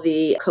all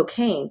the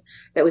cocaine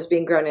that was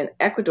being grown in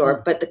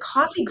Ecuador. But the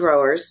coffee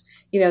growers,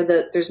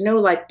 there's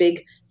no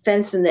big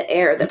fence in the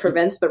air that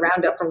prevents the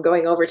Roundup from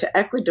going over to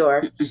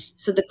Ecuador.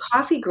 So the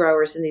coffee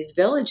growers in these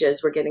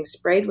villages were getting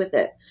sprayed with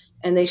it.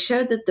 And they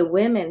showed that the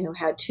women who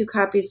had 2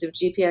 copies of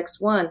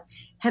GPX1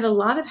 had a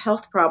lot of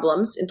health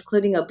problems,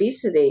 including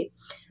obesity,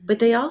 but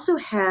they also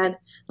had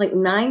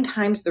 9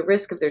 times the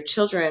risk of their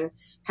children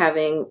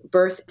having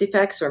birth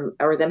defects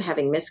or them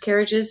having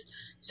miscarriages.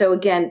 So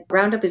again,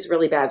 Roundup is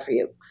really bad for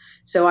you.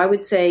 So I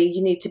would say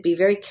you need to be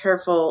very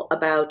careful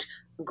about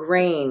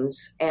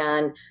grains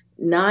and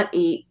not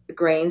eat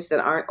grains that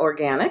aren't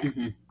organic.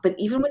 But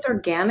even with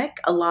organic,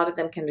 a lot of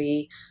them can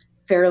be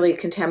fairly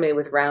contaminated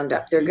with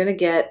Roundup. They're going to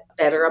get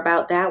better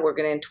about that. We're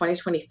going to, in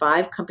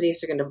 2025,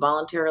 companies are going to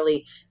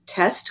voluntarily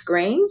test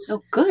grains.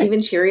 Oh, good. Even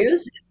Cheerios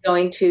is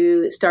going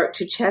to start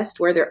to test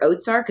where their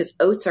oats are, because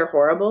oats are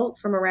horrible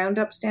from a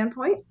Roundup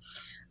standpoint.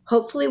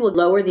 Hopefully we'll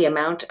lower the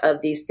amount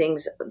of these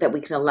things that we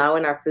can allow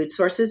in our food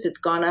sources. It's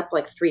gone up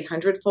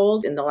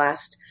 300-fold in the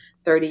last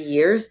 30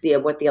 years,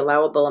 what the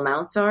allowable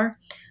amounts are.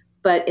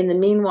 But in the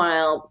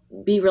meanwhile,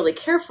 be really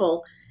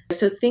careful.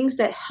 So things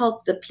that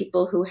help the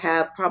people who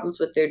have problems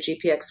with their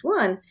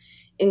GPX1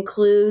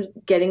 include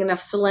getting enough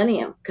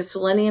selenium, because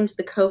selenium's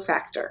the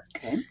cofactor.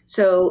 Okay.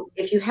 So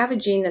if you have a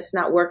gene that's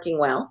not working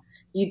well,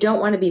 you don't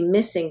want to be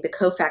missing the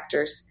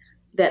cofactors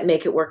that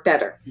make it work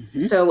better. Mm-hmm.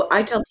 So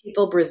I tell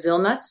people Brazil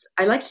nuts,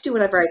 I like to do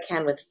whatever I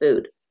can with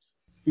food.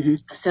 Mm-hmm.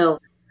 So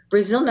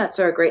Brazil nuts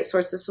are a great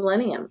source of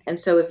selenium. And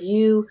so if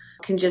you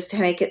can just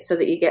make it so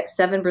that you get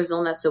 7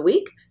 Brazil nuts a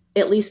week,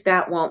 at least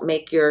that won't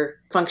make your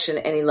function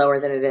any lower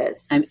than it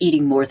is. I'm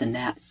eating more than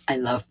that. I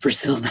love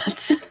Brazil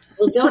nuts.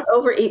 Well, don't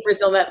overeat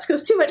Brazil nuts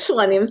because too much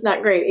selenium is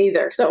not great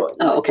either. So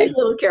be a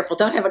little careful.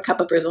 Don't have a cup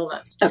of Brazil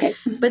nuts. Okay.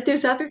 But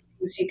there's other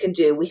things you can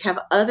do. We have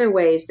other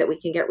ways that we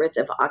can get rid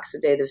of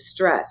oxidative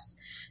stress.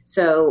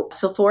 So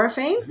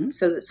sulforaphane. Mm-hmm.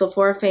 So the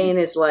sulforaphane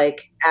is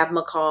like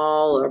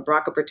Avmacol or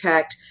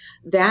Bronchoprotect.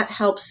 That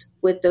helps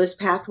with those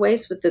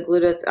pathways, with the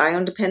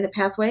glutathione-dependent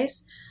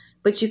pathways.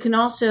 But you can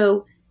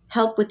also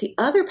help with the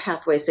other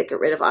pathways that get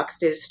rid of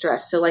oxidative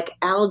stress. So like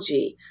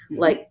algae, mm-hmm.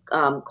 like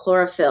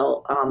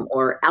chlorophyll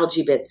or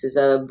Algae Bits is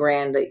a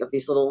brand of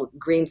these little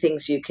green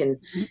things you can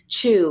mm-hmm.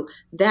 chew.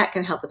 That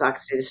can help with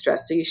oxidative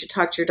stress. So you should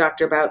talk to your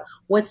doctor about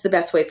what's the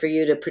best way for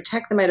you to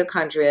protect the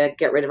mitochondria,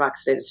 get rid of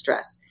oxidative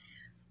stress.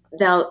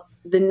 Now,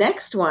 the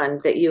next one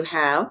that you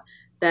have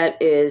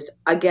that is,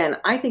 again,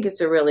 I think it's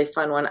a really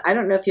fun one. I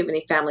don't know if you have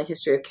any family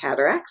history of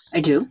cataracts. I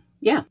do.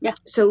 Yeah.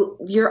 So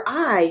your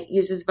eye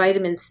uses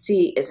vitamin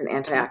C as an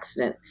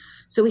antioxidant.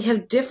 So we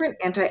have different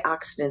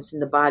antioxidants in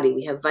the body.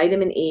 We have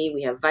vitamin E,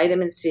 we have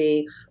vitamin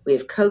C, we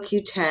have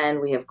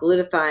CoQ10, we have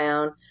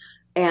glutathione.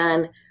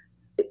 And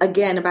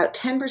again, about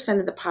 10%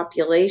 of the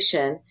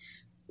population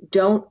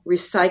don't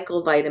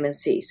recycle vitamin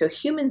C. So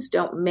humans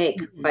don't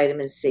make mm-hmm.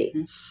 vitamin C.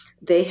 Mm-hmm.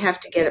 They have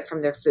to get it from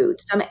their food.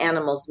 Some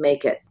animals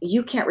make it.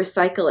 You can't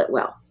recycle it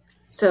well.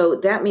 So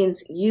that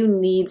means you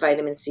need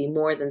vitamin C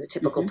more than the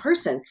typical mm-hmm.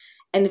 person.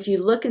 And if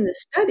you look in the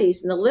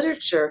studies, in the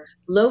literature,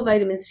 low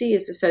vitamin C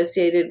is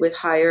associated with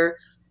higher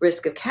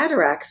risk of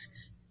cataracts,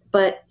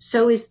 but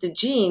so is the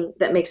gene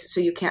that makes it so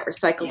you can't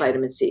recycle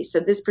vitamin C. So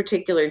this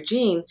particular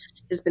gene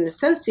has been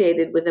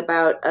associated with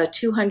about a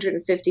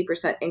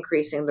 250%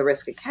 increase in the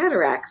risk of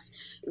cataracts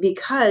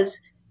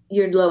because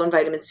you're low in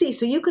vitamin C.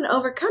 So you can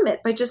overcome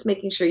it by just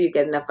making sure you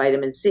get enough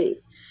vitamin C.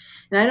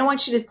 And I don't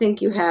want you to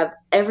think you have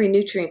every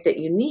nutrient that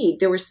you need.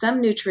 There were some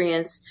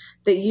nutrients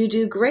that you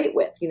do great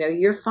with. You know,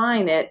 you're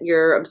fine at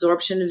your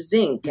absorption of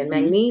zinc and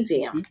mm-hmm.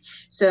 magnesium. Mm-hmm.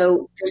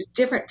 So there's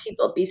different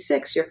people.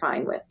 B6 you're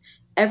fine with.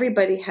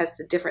 Everybody has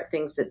the different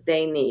things that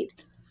they need.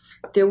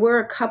 There were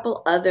a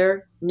couple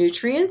other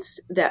nutrients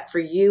that for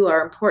you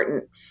are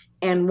important.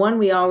 And one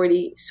we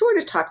already sort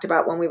of talked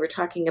about when we were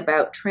talking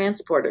about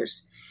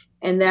transporters,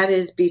 and that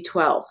is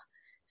B12.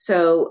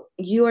 So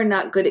you are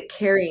not good at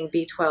carrying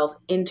B12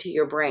 into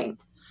your brain.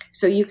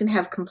 So you can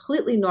have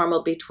completely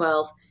normal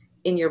B12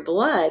 in your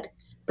blood,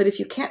 but if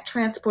you can't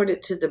transport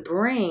it to the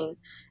brain,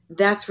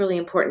 that's really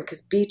important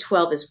because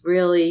B12 is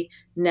really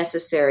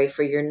necessary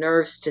for your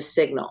nerves to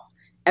signal.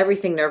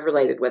 Everything nerve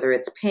related, whether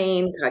it's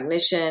pain,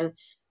 cognition,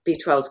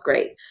 B12 is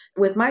great.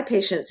 With my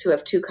patients who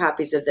have 2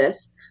 copies of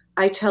this,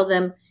 I tell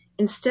them,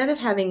 instead of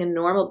having a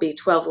normal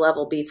B12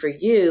 level be for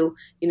you,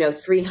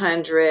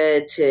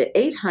 300 to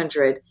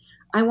 800,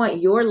 I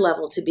want your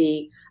level to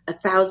be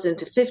 1,000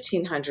 to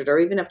 1,500 or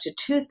even up to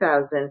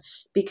 2,000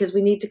 because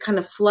we need to kind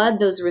of flood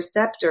those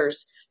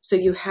receptors so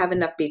you have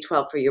enough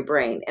B12 for your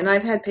brain. And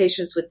I've had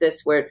patients with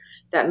this where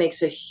that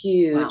makes a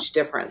huge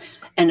difference.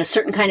 And a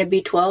certain kind of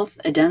B12,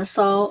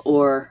 adenosol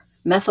or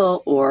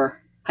methyl or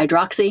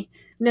hydroxy?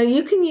 No,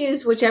 you can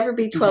use whichever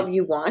B12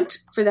 you want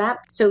for that.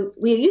 So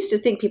we used to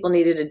think people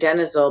needed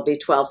adenosol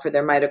B12 for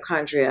their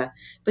mitochondria.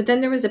 But then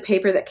there was a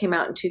paper that came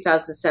out in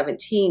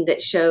 2017 that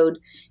showed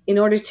in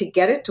order to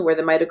get it to where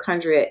the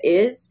mitochondria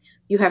is,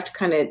 you have to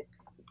kind of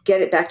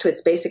get it back to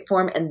its basic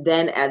form and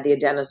then add the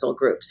adenosol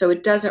group. So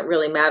it doesn't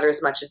really matter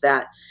as much as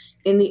that.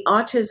 In the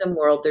autism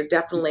world, there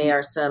definitely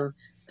are some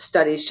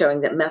studies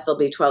showing that methyl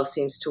B12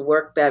 seems to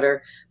work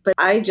better. But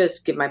I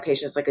just give my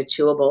patients like a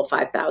chewable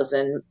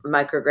 5,000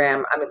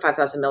 milligram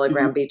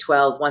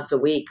B12 once a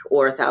week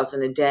or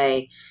 1,000 a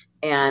day.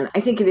 And I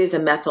think it is a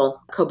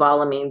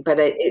methylcobalamin, but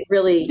it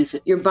really,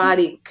 your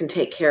body can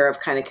take care of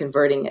kind of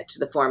converting it to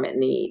the form it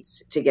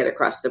needs to get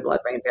across the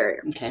blood-brain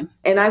barrier. Okay.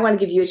 And I want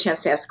to give you a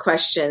chance to ask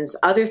questions.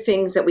 Other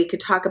things that we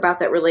could talk about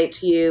that relate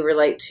to you,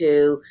 relate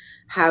to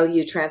how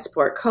you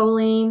transport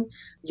choline,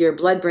 your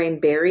blood-brain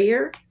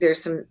barrier.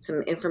 There's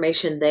some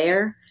information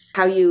there.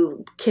 How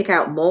you kick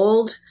out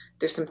mold.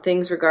 There's some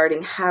things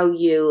regarding how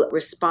you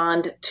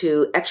respond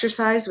to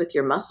exercise with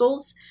your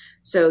muscles.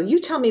 So you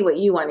tell me what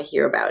you want to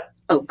hear about.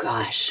 Oh,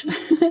 gosh.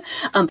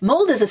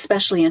 Mold is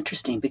especially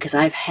interesting because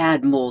I've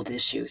had mold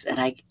issues and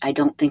I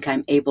don't think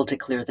I'm able to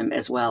clear them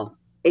as well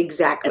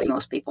as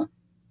most people.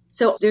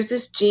 So there's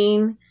this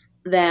gene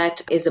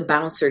that is a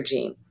bouncer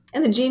gene,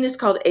 and the gene is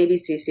called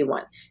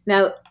ABCC1.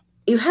 Now,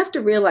 you have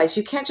to realize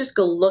you can't just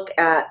go look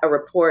at a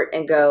report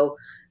and go,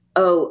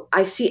 oh,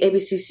 I see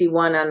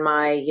ABCC1 on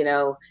my,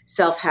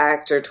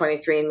 Self-Hacked or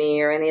 23andMe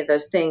or any of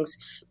those things,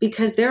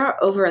 because there are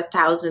over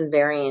 1,000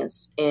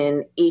 variants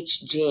in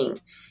each gene.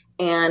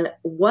 And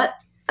what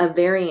a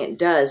variant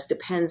does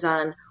depends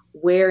on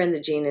where in the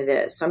gene it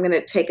is. So I'm going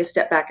to take a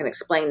step back and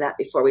explain that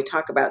before we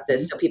talk about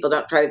this, so people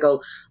don't try to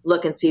go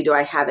look and see, do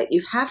I have it?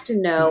 You have to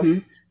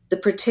know the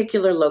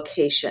particular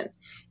location.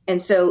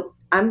 And so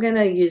I'm going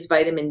to use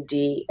vitamin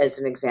D as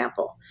an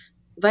example.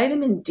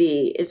 Vitamin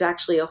D is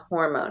actually a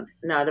hormone,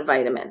 not a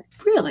vitamin.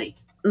 Really?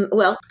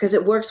 Well, because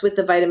it works with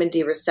the vitamin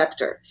D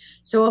receptor.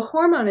 So a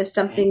hormone is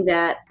something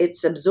that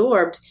it's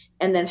absorbed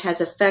and then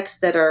has effects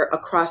that are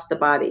across the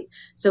body.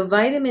 So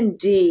vitamin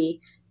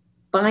D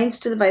binds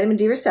to the vitamin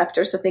D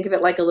receptor. So think of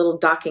it like a little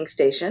docking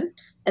station.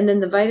 And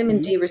then the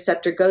vitamin D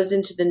receptor goes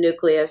into the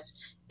nucleus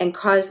and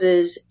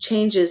causes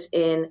changes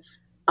in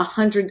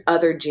 100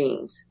 other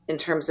genes in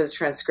terms of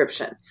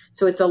transcription.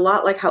 So it's a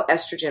lot like how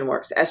estrogen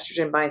works.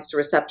 Estrogen binds to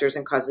receptors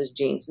and causes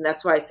genes. And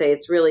that's why I say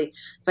it's really,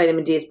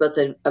 vitamin D is both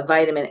a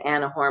vitamin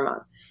and a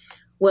hormone.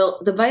 Well,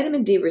 the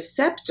vitamin D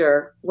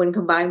receptor, when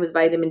combined with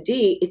vitamin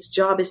D, its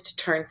job is to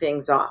turn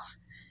things off.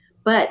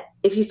 But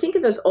if you think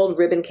of those old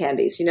ribbon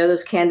candies,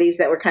 those candies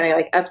that were kind of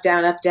like up,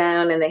 down,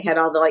 and they had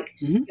all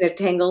the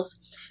tangles,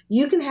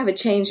 you can have a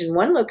change in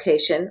one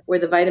location where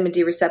the vitamin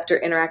D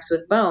receptor interacts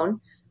with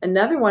bone,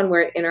 another one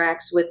where it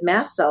interacts with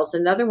mast cells,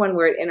 another one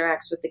where it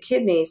interacts with the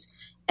kidneys,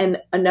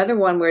 and another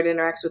one where it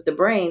interacts with the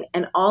brain.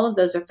 And all of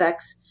those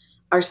effects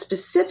are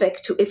specific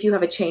to if you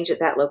have a change at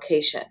that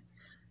location.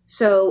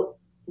 So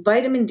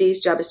vitamin D's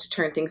job is to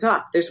turn things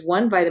off. There's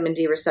one vitamin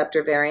D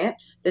receptor variant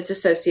that's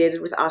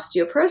associated with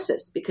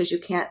osteoporosis because you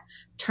can't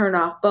turn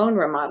off bone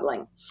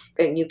remodeling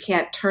and you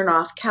can't turn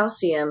off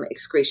calcium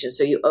excretion,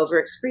 so you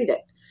overexcrete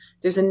it.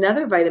 There's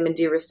another vitamin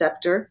D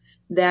receptor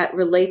that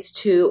relates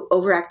to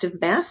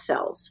overactive mast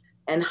cells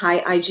and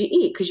high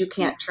IgE because you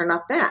can't turn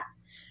off that.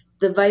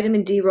 The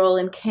vitamin D role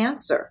in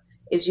cancer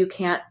is you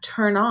can't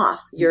turn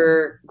off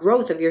your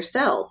growth of your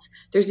cells.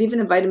 There's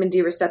even a vitamin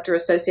D receptor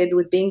associated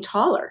with being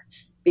taller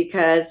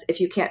because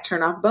if you can't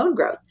turn off bone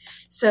growth.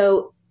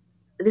 So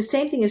the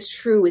same thing is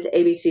true with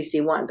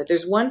ABCC1, but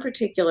there's one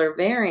particular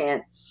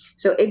variant.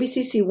 So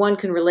ABCC1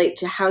 can relate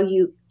to how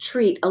you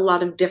treat a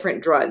lot of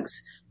different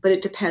drugs, but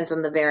it depends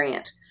on the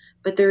variant.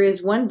 But there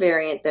is one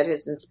variant that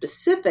has in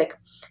specific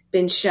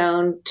been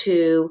shown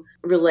to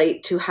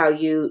relate to how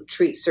you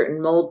treat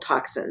certain mold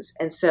toxins.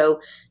 And so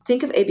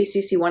think of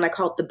ABCC1, I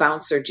call it the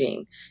bouncer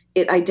gene.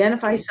 It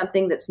identifies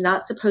something that's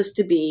not supposed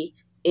to be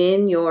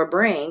in your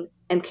brain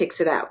and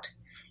kicks it out.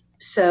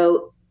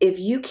 So if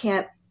you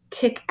can't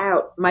kick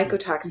out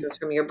mycotoxins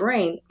from your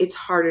brain, it's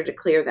harder to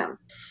clear them.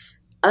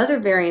 Other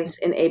variants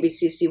in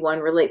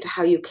ABCC1 relate to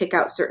how you kick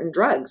out certain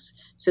drugs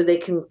so they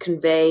can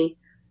convey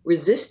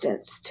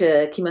resistance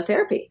to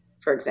chemotherapy,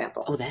 for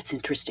example. Oh, that's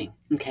interesting.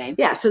 Okay.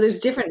 Yeah, so there's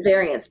different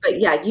variants. But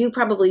yeah, you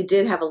probably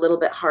did have a little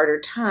bit harder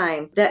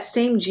time. That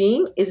same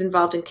gene is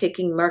involved in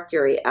kicking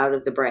mercury out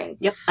of the brain.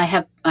 Yep, I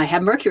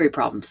have mercury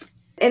problems.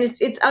 And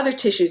it's other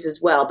tissues as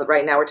well, but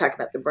right now we're talking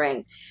about the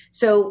brain.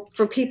 So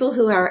for people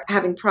who are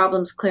having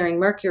problems clearing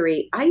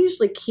mercury, I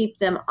usually keep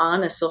them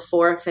on a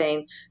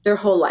sulforaphane their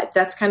whole life.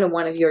 That's kind of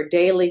one of your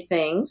daily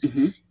things.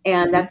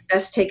 And that's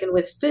best taken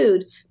with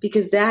food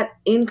because that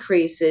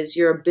increases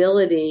your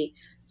ability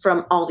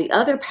from all the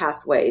other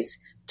pathways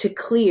to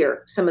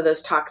clear some of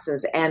those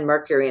toxins and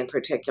mercury in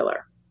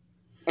particular.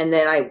 And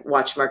then I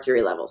watch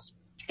mercury levels.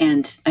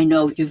 And I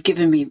know you've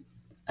given me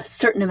a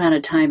certain amount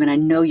of time, and I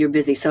know you're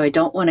busy, so I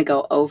don't want to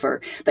go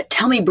over. But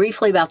tell me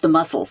briefly about the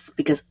muscles,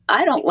 because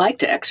I don't like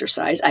to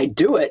exercise. I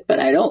do it, but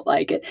I don't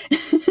like it.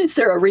 Is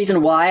there a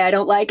reason why I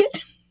don't like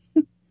it?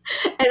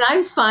 And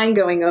I'm fine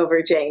going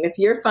over, Jane. If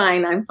you're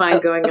fine, I'm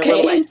fine going over.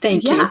 Okay,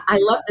 thank you. Yeah, I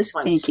love this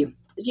one. Thank you.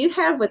 You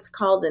have what's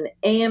called an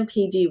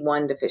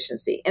AMPD1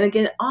 deficiency. And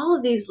again, all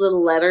of these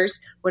little letters,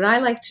 what I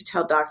like to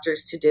tell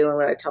doctors to do and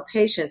what I tell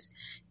patients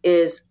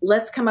is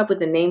let's come up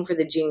with a name for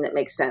the gene that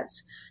makes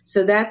sense.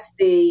 So that's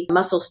the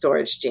muscle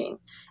storage gene.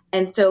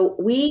 And so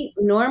we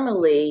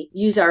normally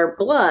use our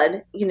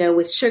blood,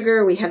 with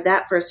sugar, we have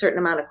that for a certain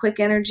amount of quick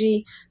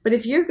energy. But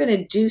if you're going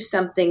to do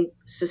something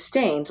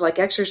sustained, like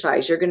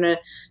exercise, you're going to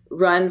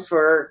run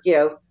for,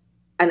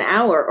 an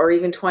hour or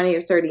even 20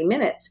 or 30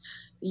 minutes,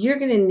 you're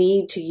going to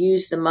need to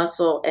use the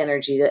muscle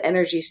energy, the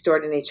energy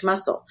stored in each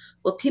muscle.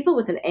 Well, people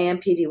with an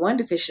AMPD1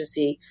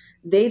 deficiency,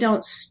 they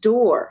don't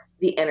store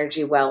the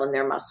energy well in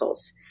their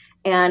muscles.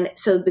 And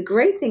so the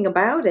great thing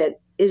about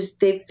it is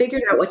they've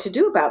figured out what to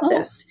do about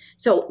this.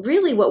 So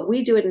really what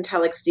we do at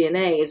Intellex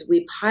DNA is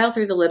we pile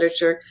through the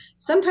literature.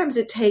 Sometimes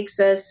it takes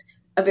us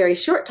a very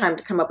short time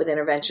to come up with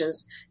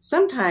interventions.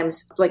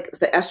 Sometimes, like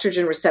the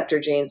estrogen receptor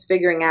genes,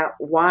 figuring out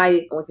why,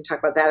 and we can talk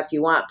about that if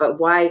you want, but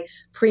why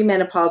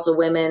premenopausal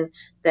women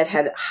that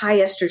had high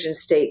estrogen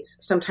states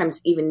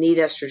sometimes even need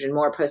estrogen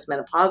more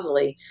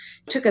postmenopausally.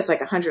 It took us like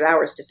 100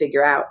 hours to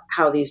figure out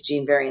how these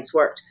gene variants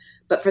worked.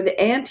 But for the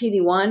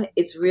AMPD1,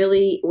 it's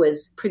really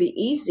was pretty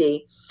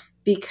easy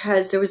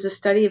because there was a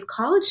study of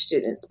college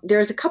students.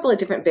 There's a couple of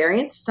different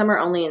variants. Some are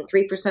only in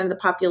 3% of the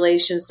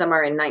population. Some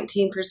are in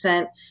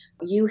 19%.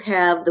 You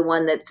have the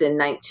one that's in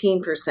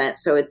 19%,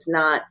 so it's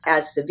not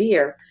as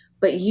severe,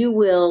 but you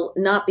will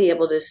not be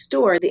able to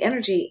store the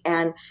energy.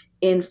 And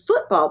in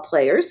football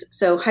players,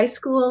 so high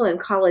school and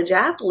college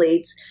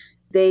athletes,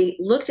 they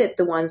looked at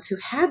the ones who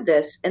had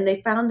this, and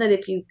they found that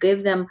if you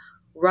give them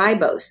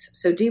ribose,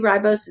 so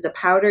D-ribose is a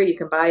powder you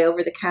can buy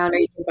over the counter.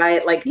 You can buy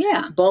it like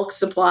bulk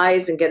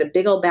supplies and get a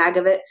big old bag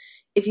of it.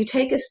 If you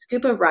take a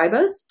scoop of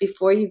ribose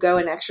before you go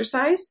and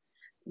exercise,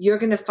 you're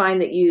going to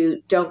find that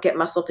you don't get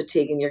muscle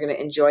fatigue and you're going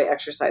to enjoy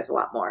exercise a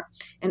lot more.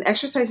 And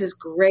exercise is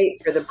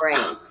great for the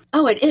brain.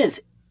 Oh, it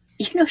is.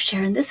 You know,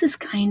 Sharon, this is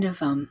kind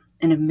of an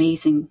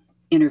amazing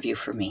interview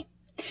for me,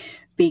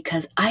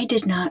 because I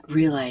did not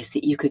realize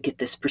that you could get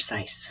this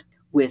precise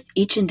with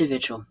each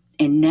individual.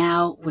 And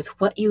now with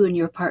what you and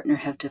your partner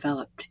have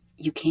developed,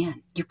 you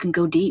can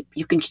go deep.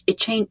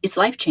 It's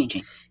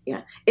life-changing.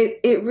 Yeah,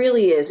 it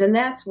really is. And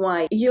that's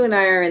why you and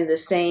I are in the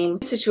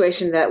same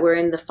situation, that we're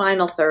in the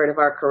final third of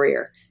our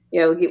career. You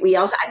know,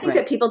 I think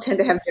that people tend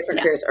to have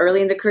different careers,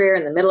 early in the career,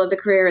 in the middle of the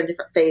career, in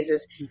different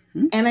phases.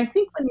 Mm-hmm. And I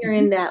think when you're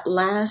in that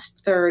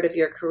last third of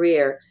your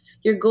career,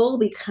 your goal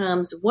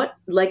becomes, what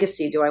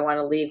legacy do I want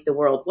to leave the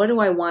world? What do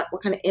I want?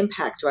 What kind of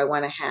impact do I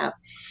want to have?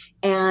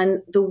 And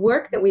the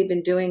work that we've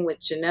been doing with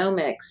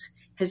genomics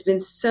has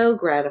been so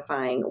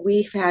gratifying.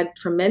 We've had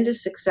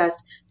tremendous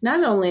success,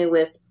 not only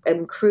with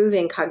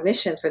improving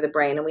cognition for the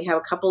brain, and we have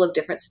a couple of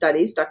different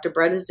studies. Dr.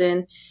 Brett is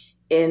in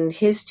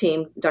his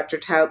team, Dr.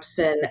 Taupes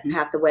and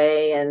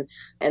Hathaway, and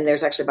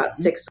there's actually about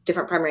 6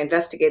 different primary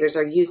investigators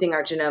are using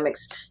our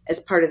genomics as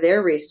part of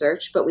their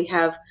research. But we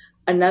have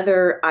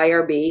another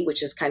IRB,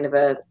 which is kind of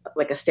a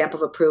stamp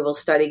of approval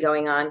study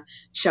going on,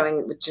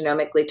 showing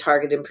genomically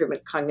targeted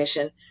improvement of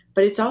cognition.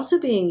 But it's also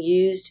being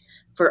used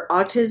for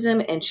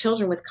autism and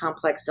children with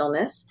complex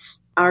illness.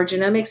 Our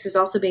genomics is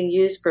also being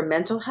used for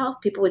mental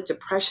health, people with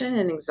depression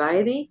and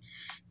anxiety.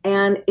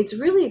 And it's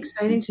really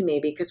exciting to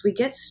me because we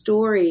get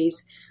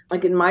stories,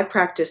 like in my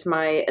practice,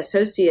 my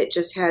associate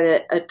just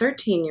had a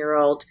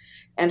 13-year-old,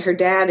 and her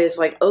dad is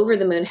like over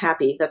the moon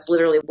happy. That's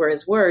literally were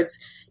his words,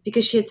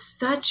 because she had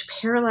such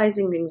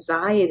paralyzing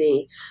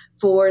anxiety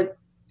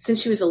since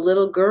she was a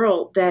little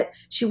girl, that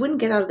she wouldn't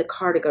get out of the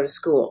car to go to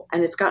school.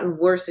 And it's gotten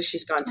worse as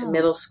she's gone to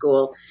middle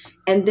school.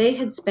 And they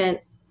had spent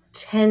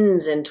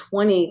tens and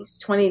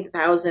 $20,000,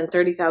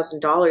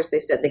 $30,000. They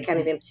said they can't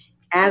even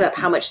add up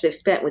how much they've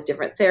spent with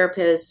different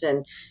therapists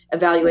and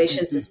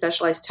evaluations and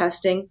specialized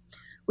testing.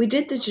 We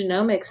did the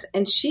genomics,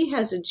 and she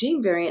has a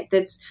gene variant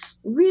that's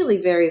really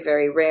very,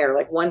 very rare,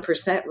 like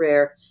 1%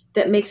 rare,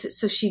 that makes it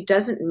so she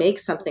doesn't make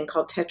something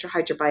called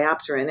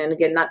tetrahydrobiopterin. And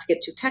again, not to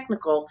get too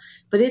technical,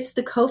 but it's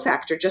the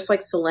cofactor, just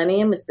like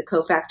selenium is the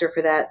cofactor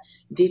for that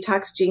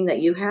detox gene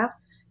that you have.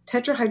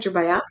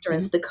 Tetrahydrobiopterin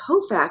is the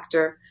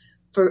cofactor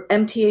for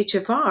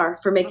MTHFR,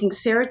 for making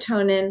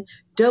serotonin,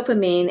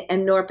 dopamine,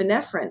 and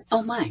norepinephrine.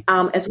 Oh my.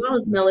 As well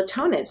as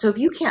melatonin. So if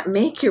you can't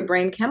make your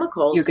brain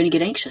chemicals, you're going to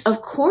get anxious.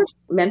 Of course,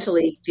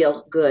 mentally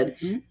feel good.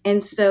 Mm-hmm.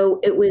 And so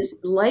it was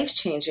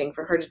life-changing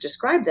for her to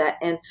describe that.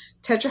 And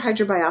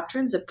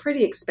tetrahydrobiopterin is a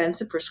pretty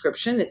expensive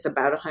prescription. It's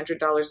about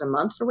 $100 a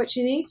month for what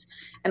she needs.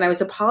 And I was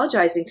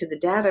apologizing to the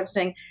dad. I'm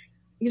saying,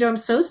 I'm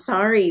so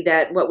sorry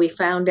that what we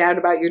found out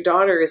about your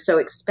daughter is so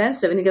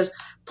expensive. And he goes,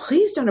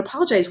 please don't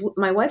apologize.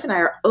 My wife and I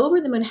are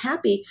over the moon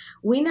happy.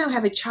 We now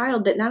have a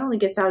child that not only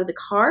gets out of the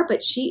car,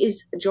 but she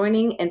is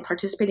joining and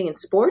participating in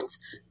sports,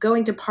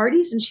 going to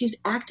parties, and she's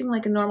acting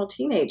like a normal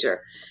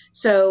teenager.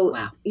 So,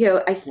 I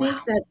think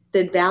that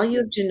the value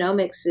of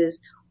genomics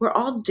is we're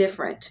all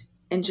different,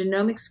 and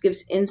genomics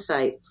gives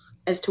insight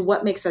as to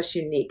what makes us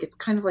unique. It's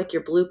kind of like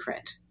your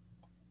blueprint.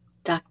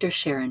 Dr.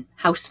 Sharon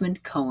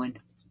Hausman-Cohen,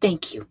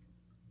 thank you.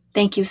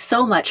 Thank you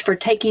so much for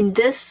taking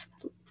this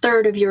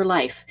third of your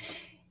life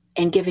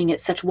and giving it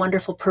such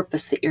wonderful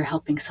purpose that you're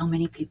helping so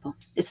many people.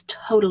 It's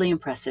totally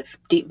impressive.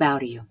 Deep bow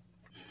to you.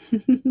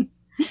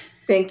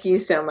 Thank you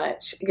so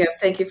much.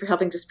 Thank you for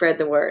helping to spread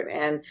the word.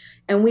 And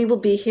we will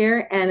be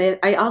here. And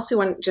I also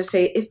want to just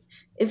say,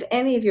 if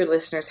any of your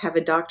listeners have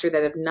a doctor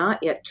that have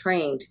not yet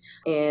trained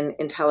in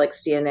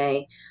Intellex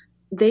DNA,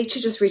 they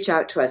should just reach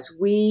out to us.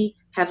 We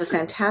have a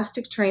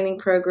fantastic training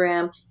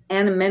program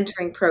and a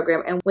mentoring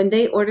program. And when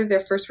they order their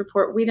first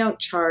report, we don't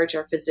charge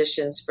our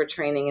physicians for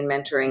training and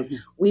mentoring. Mm-hmm.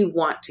 We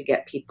want to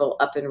get people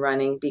up and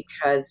running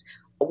because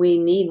we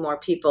need more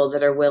people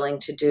that are willing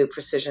to do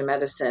precision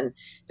medicine.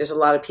 There's a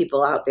lot of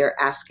people out there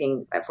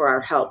asking for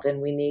our help,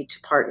 and we need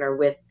to partner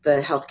with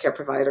the healthcare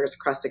providers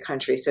across the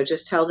country. So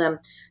just tell them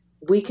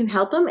we can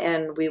help them,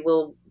 and we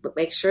will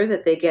make sure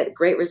that they get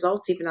great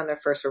results even on their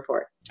first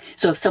report.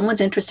 So if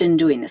someone's interested in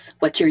doing this,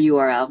 what's your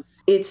URL?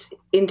 It's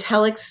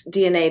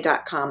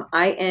intellexdna.com,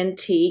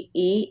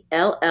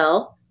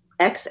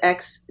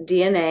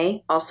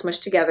 INTELLXXDNA, all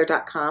smushed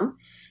together.com.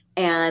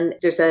 And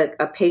there's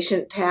a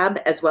patient tab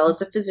as well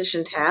as a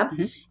physician tab.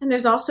 Mm-hmm. And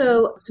there's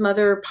also some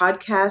other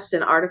podcasts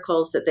and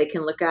articles that they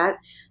can look at.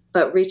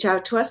 But reach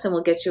out to us and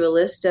we'll get you a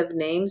list of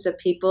names of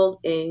people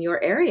in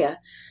your area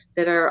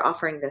that are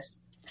offering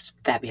this. It's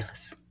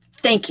fabulous.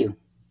 Thank you.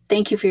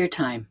 Thank you for your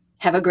time.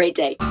 Have a great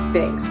day.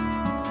 Thanks.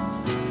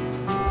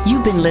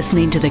 You've been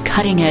listening to the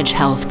Cutting Edge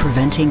Health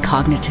Preventing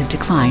Cognitive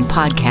Decline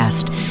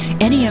podcast.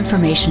 Any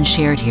information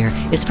shared here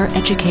is for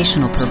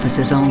educational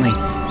purposes only.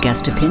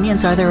 Guest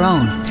opinions are their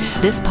own.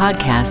 This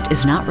podcast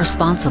is not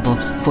responsible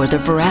for the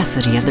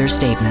veracity of their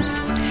statements.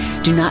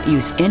 Do not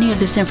use any of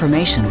this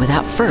information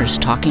without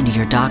first talking to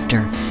your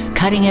doctor.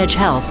 Cutting Edge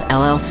Health,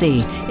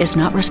 LLC, is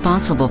not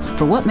responsible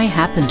for what may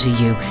happen to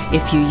you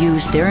if you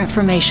use their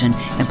information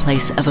in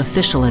place of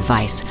official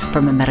advice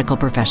from a medical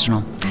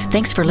professional.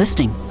 Thanks for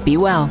listening. Be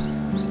well.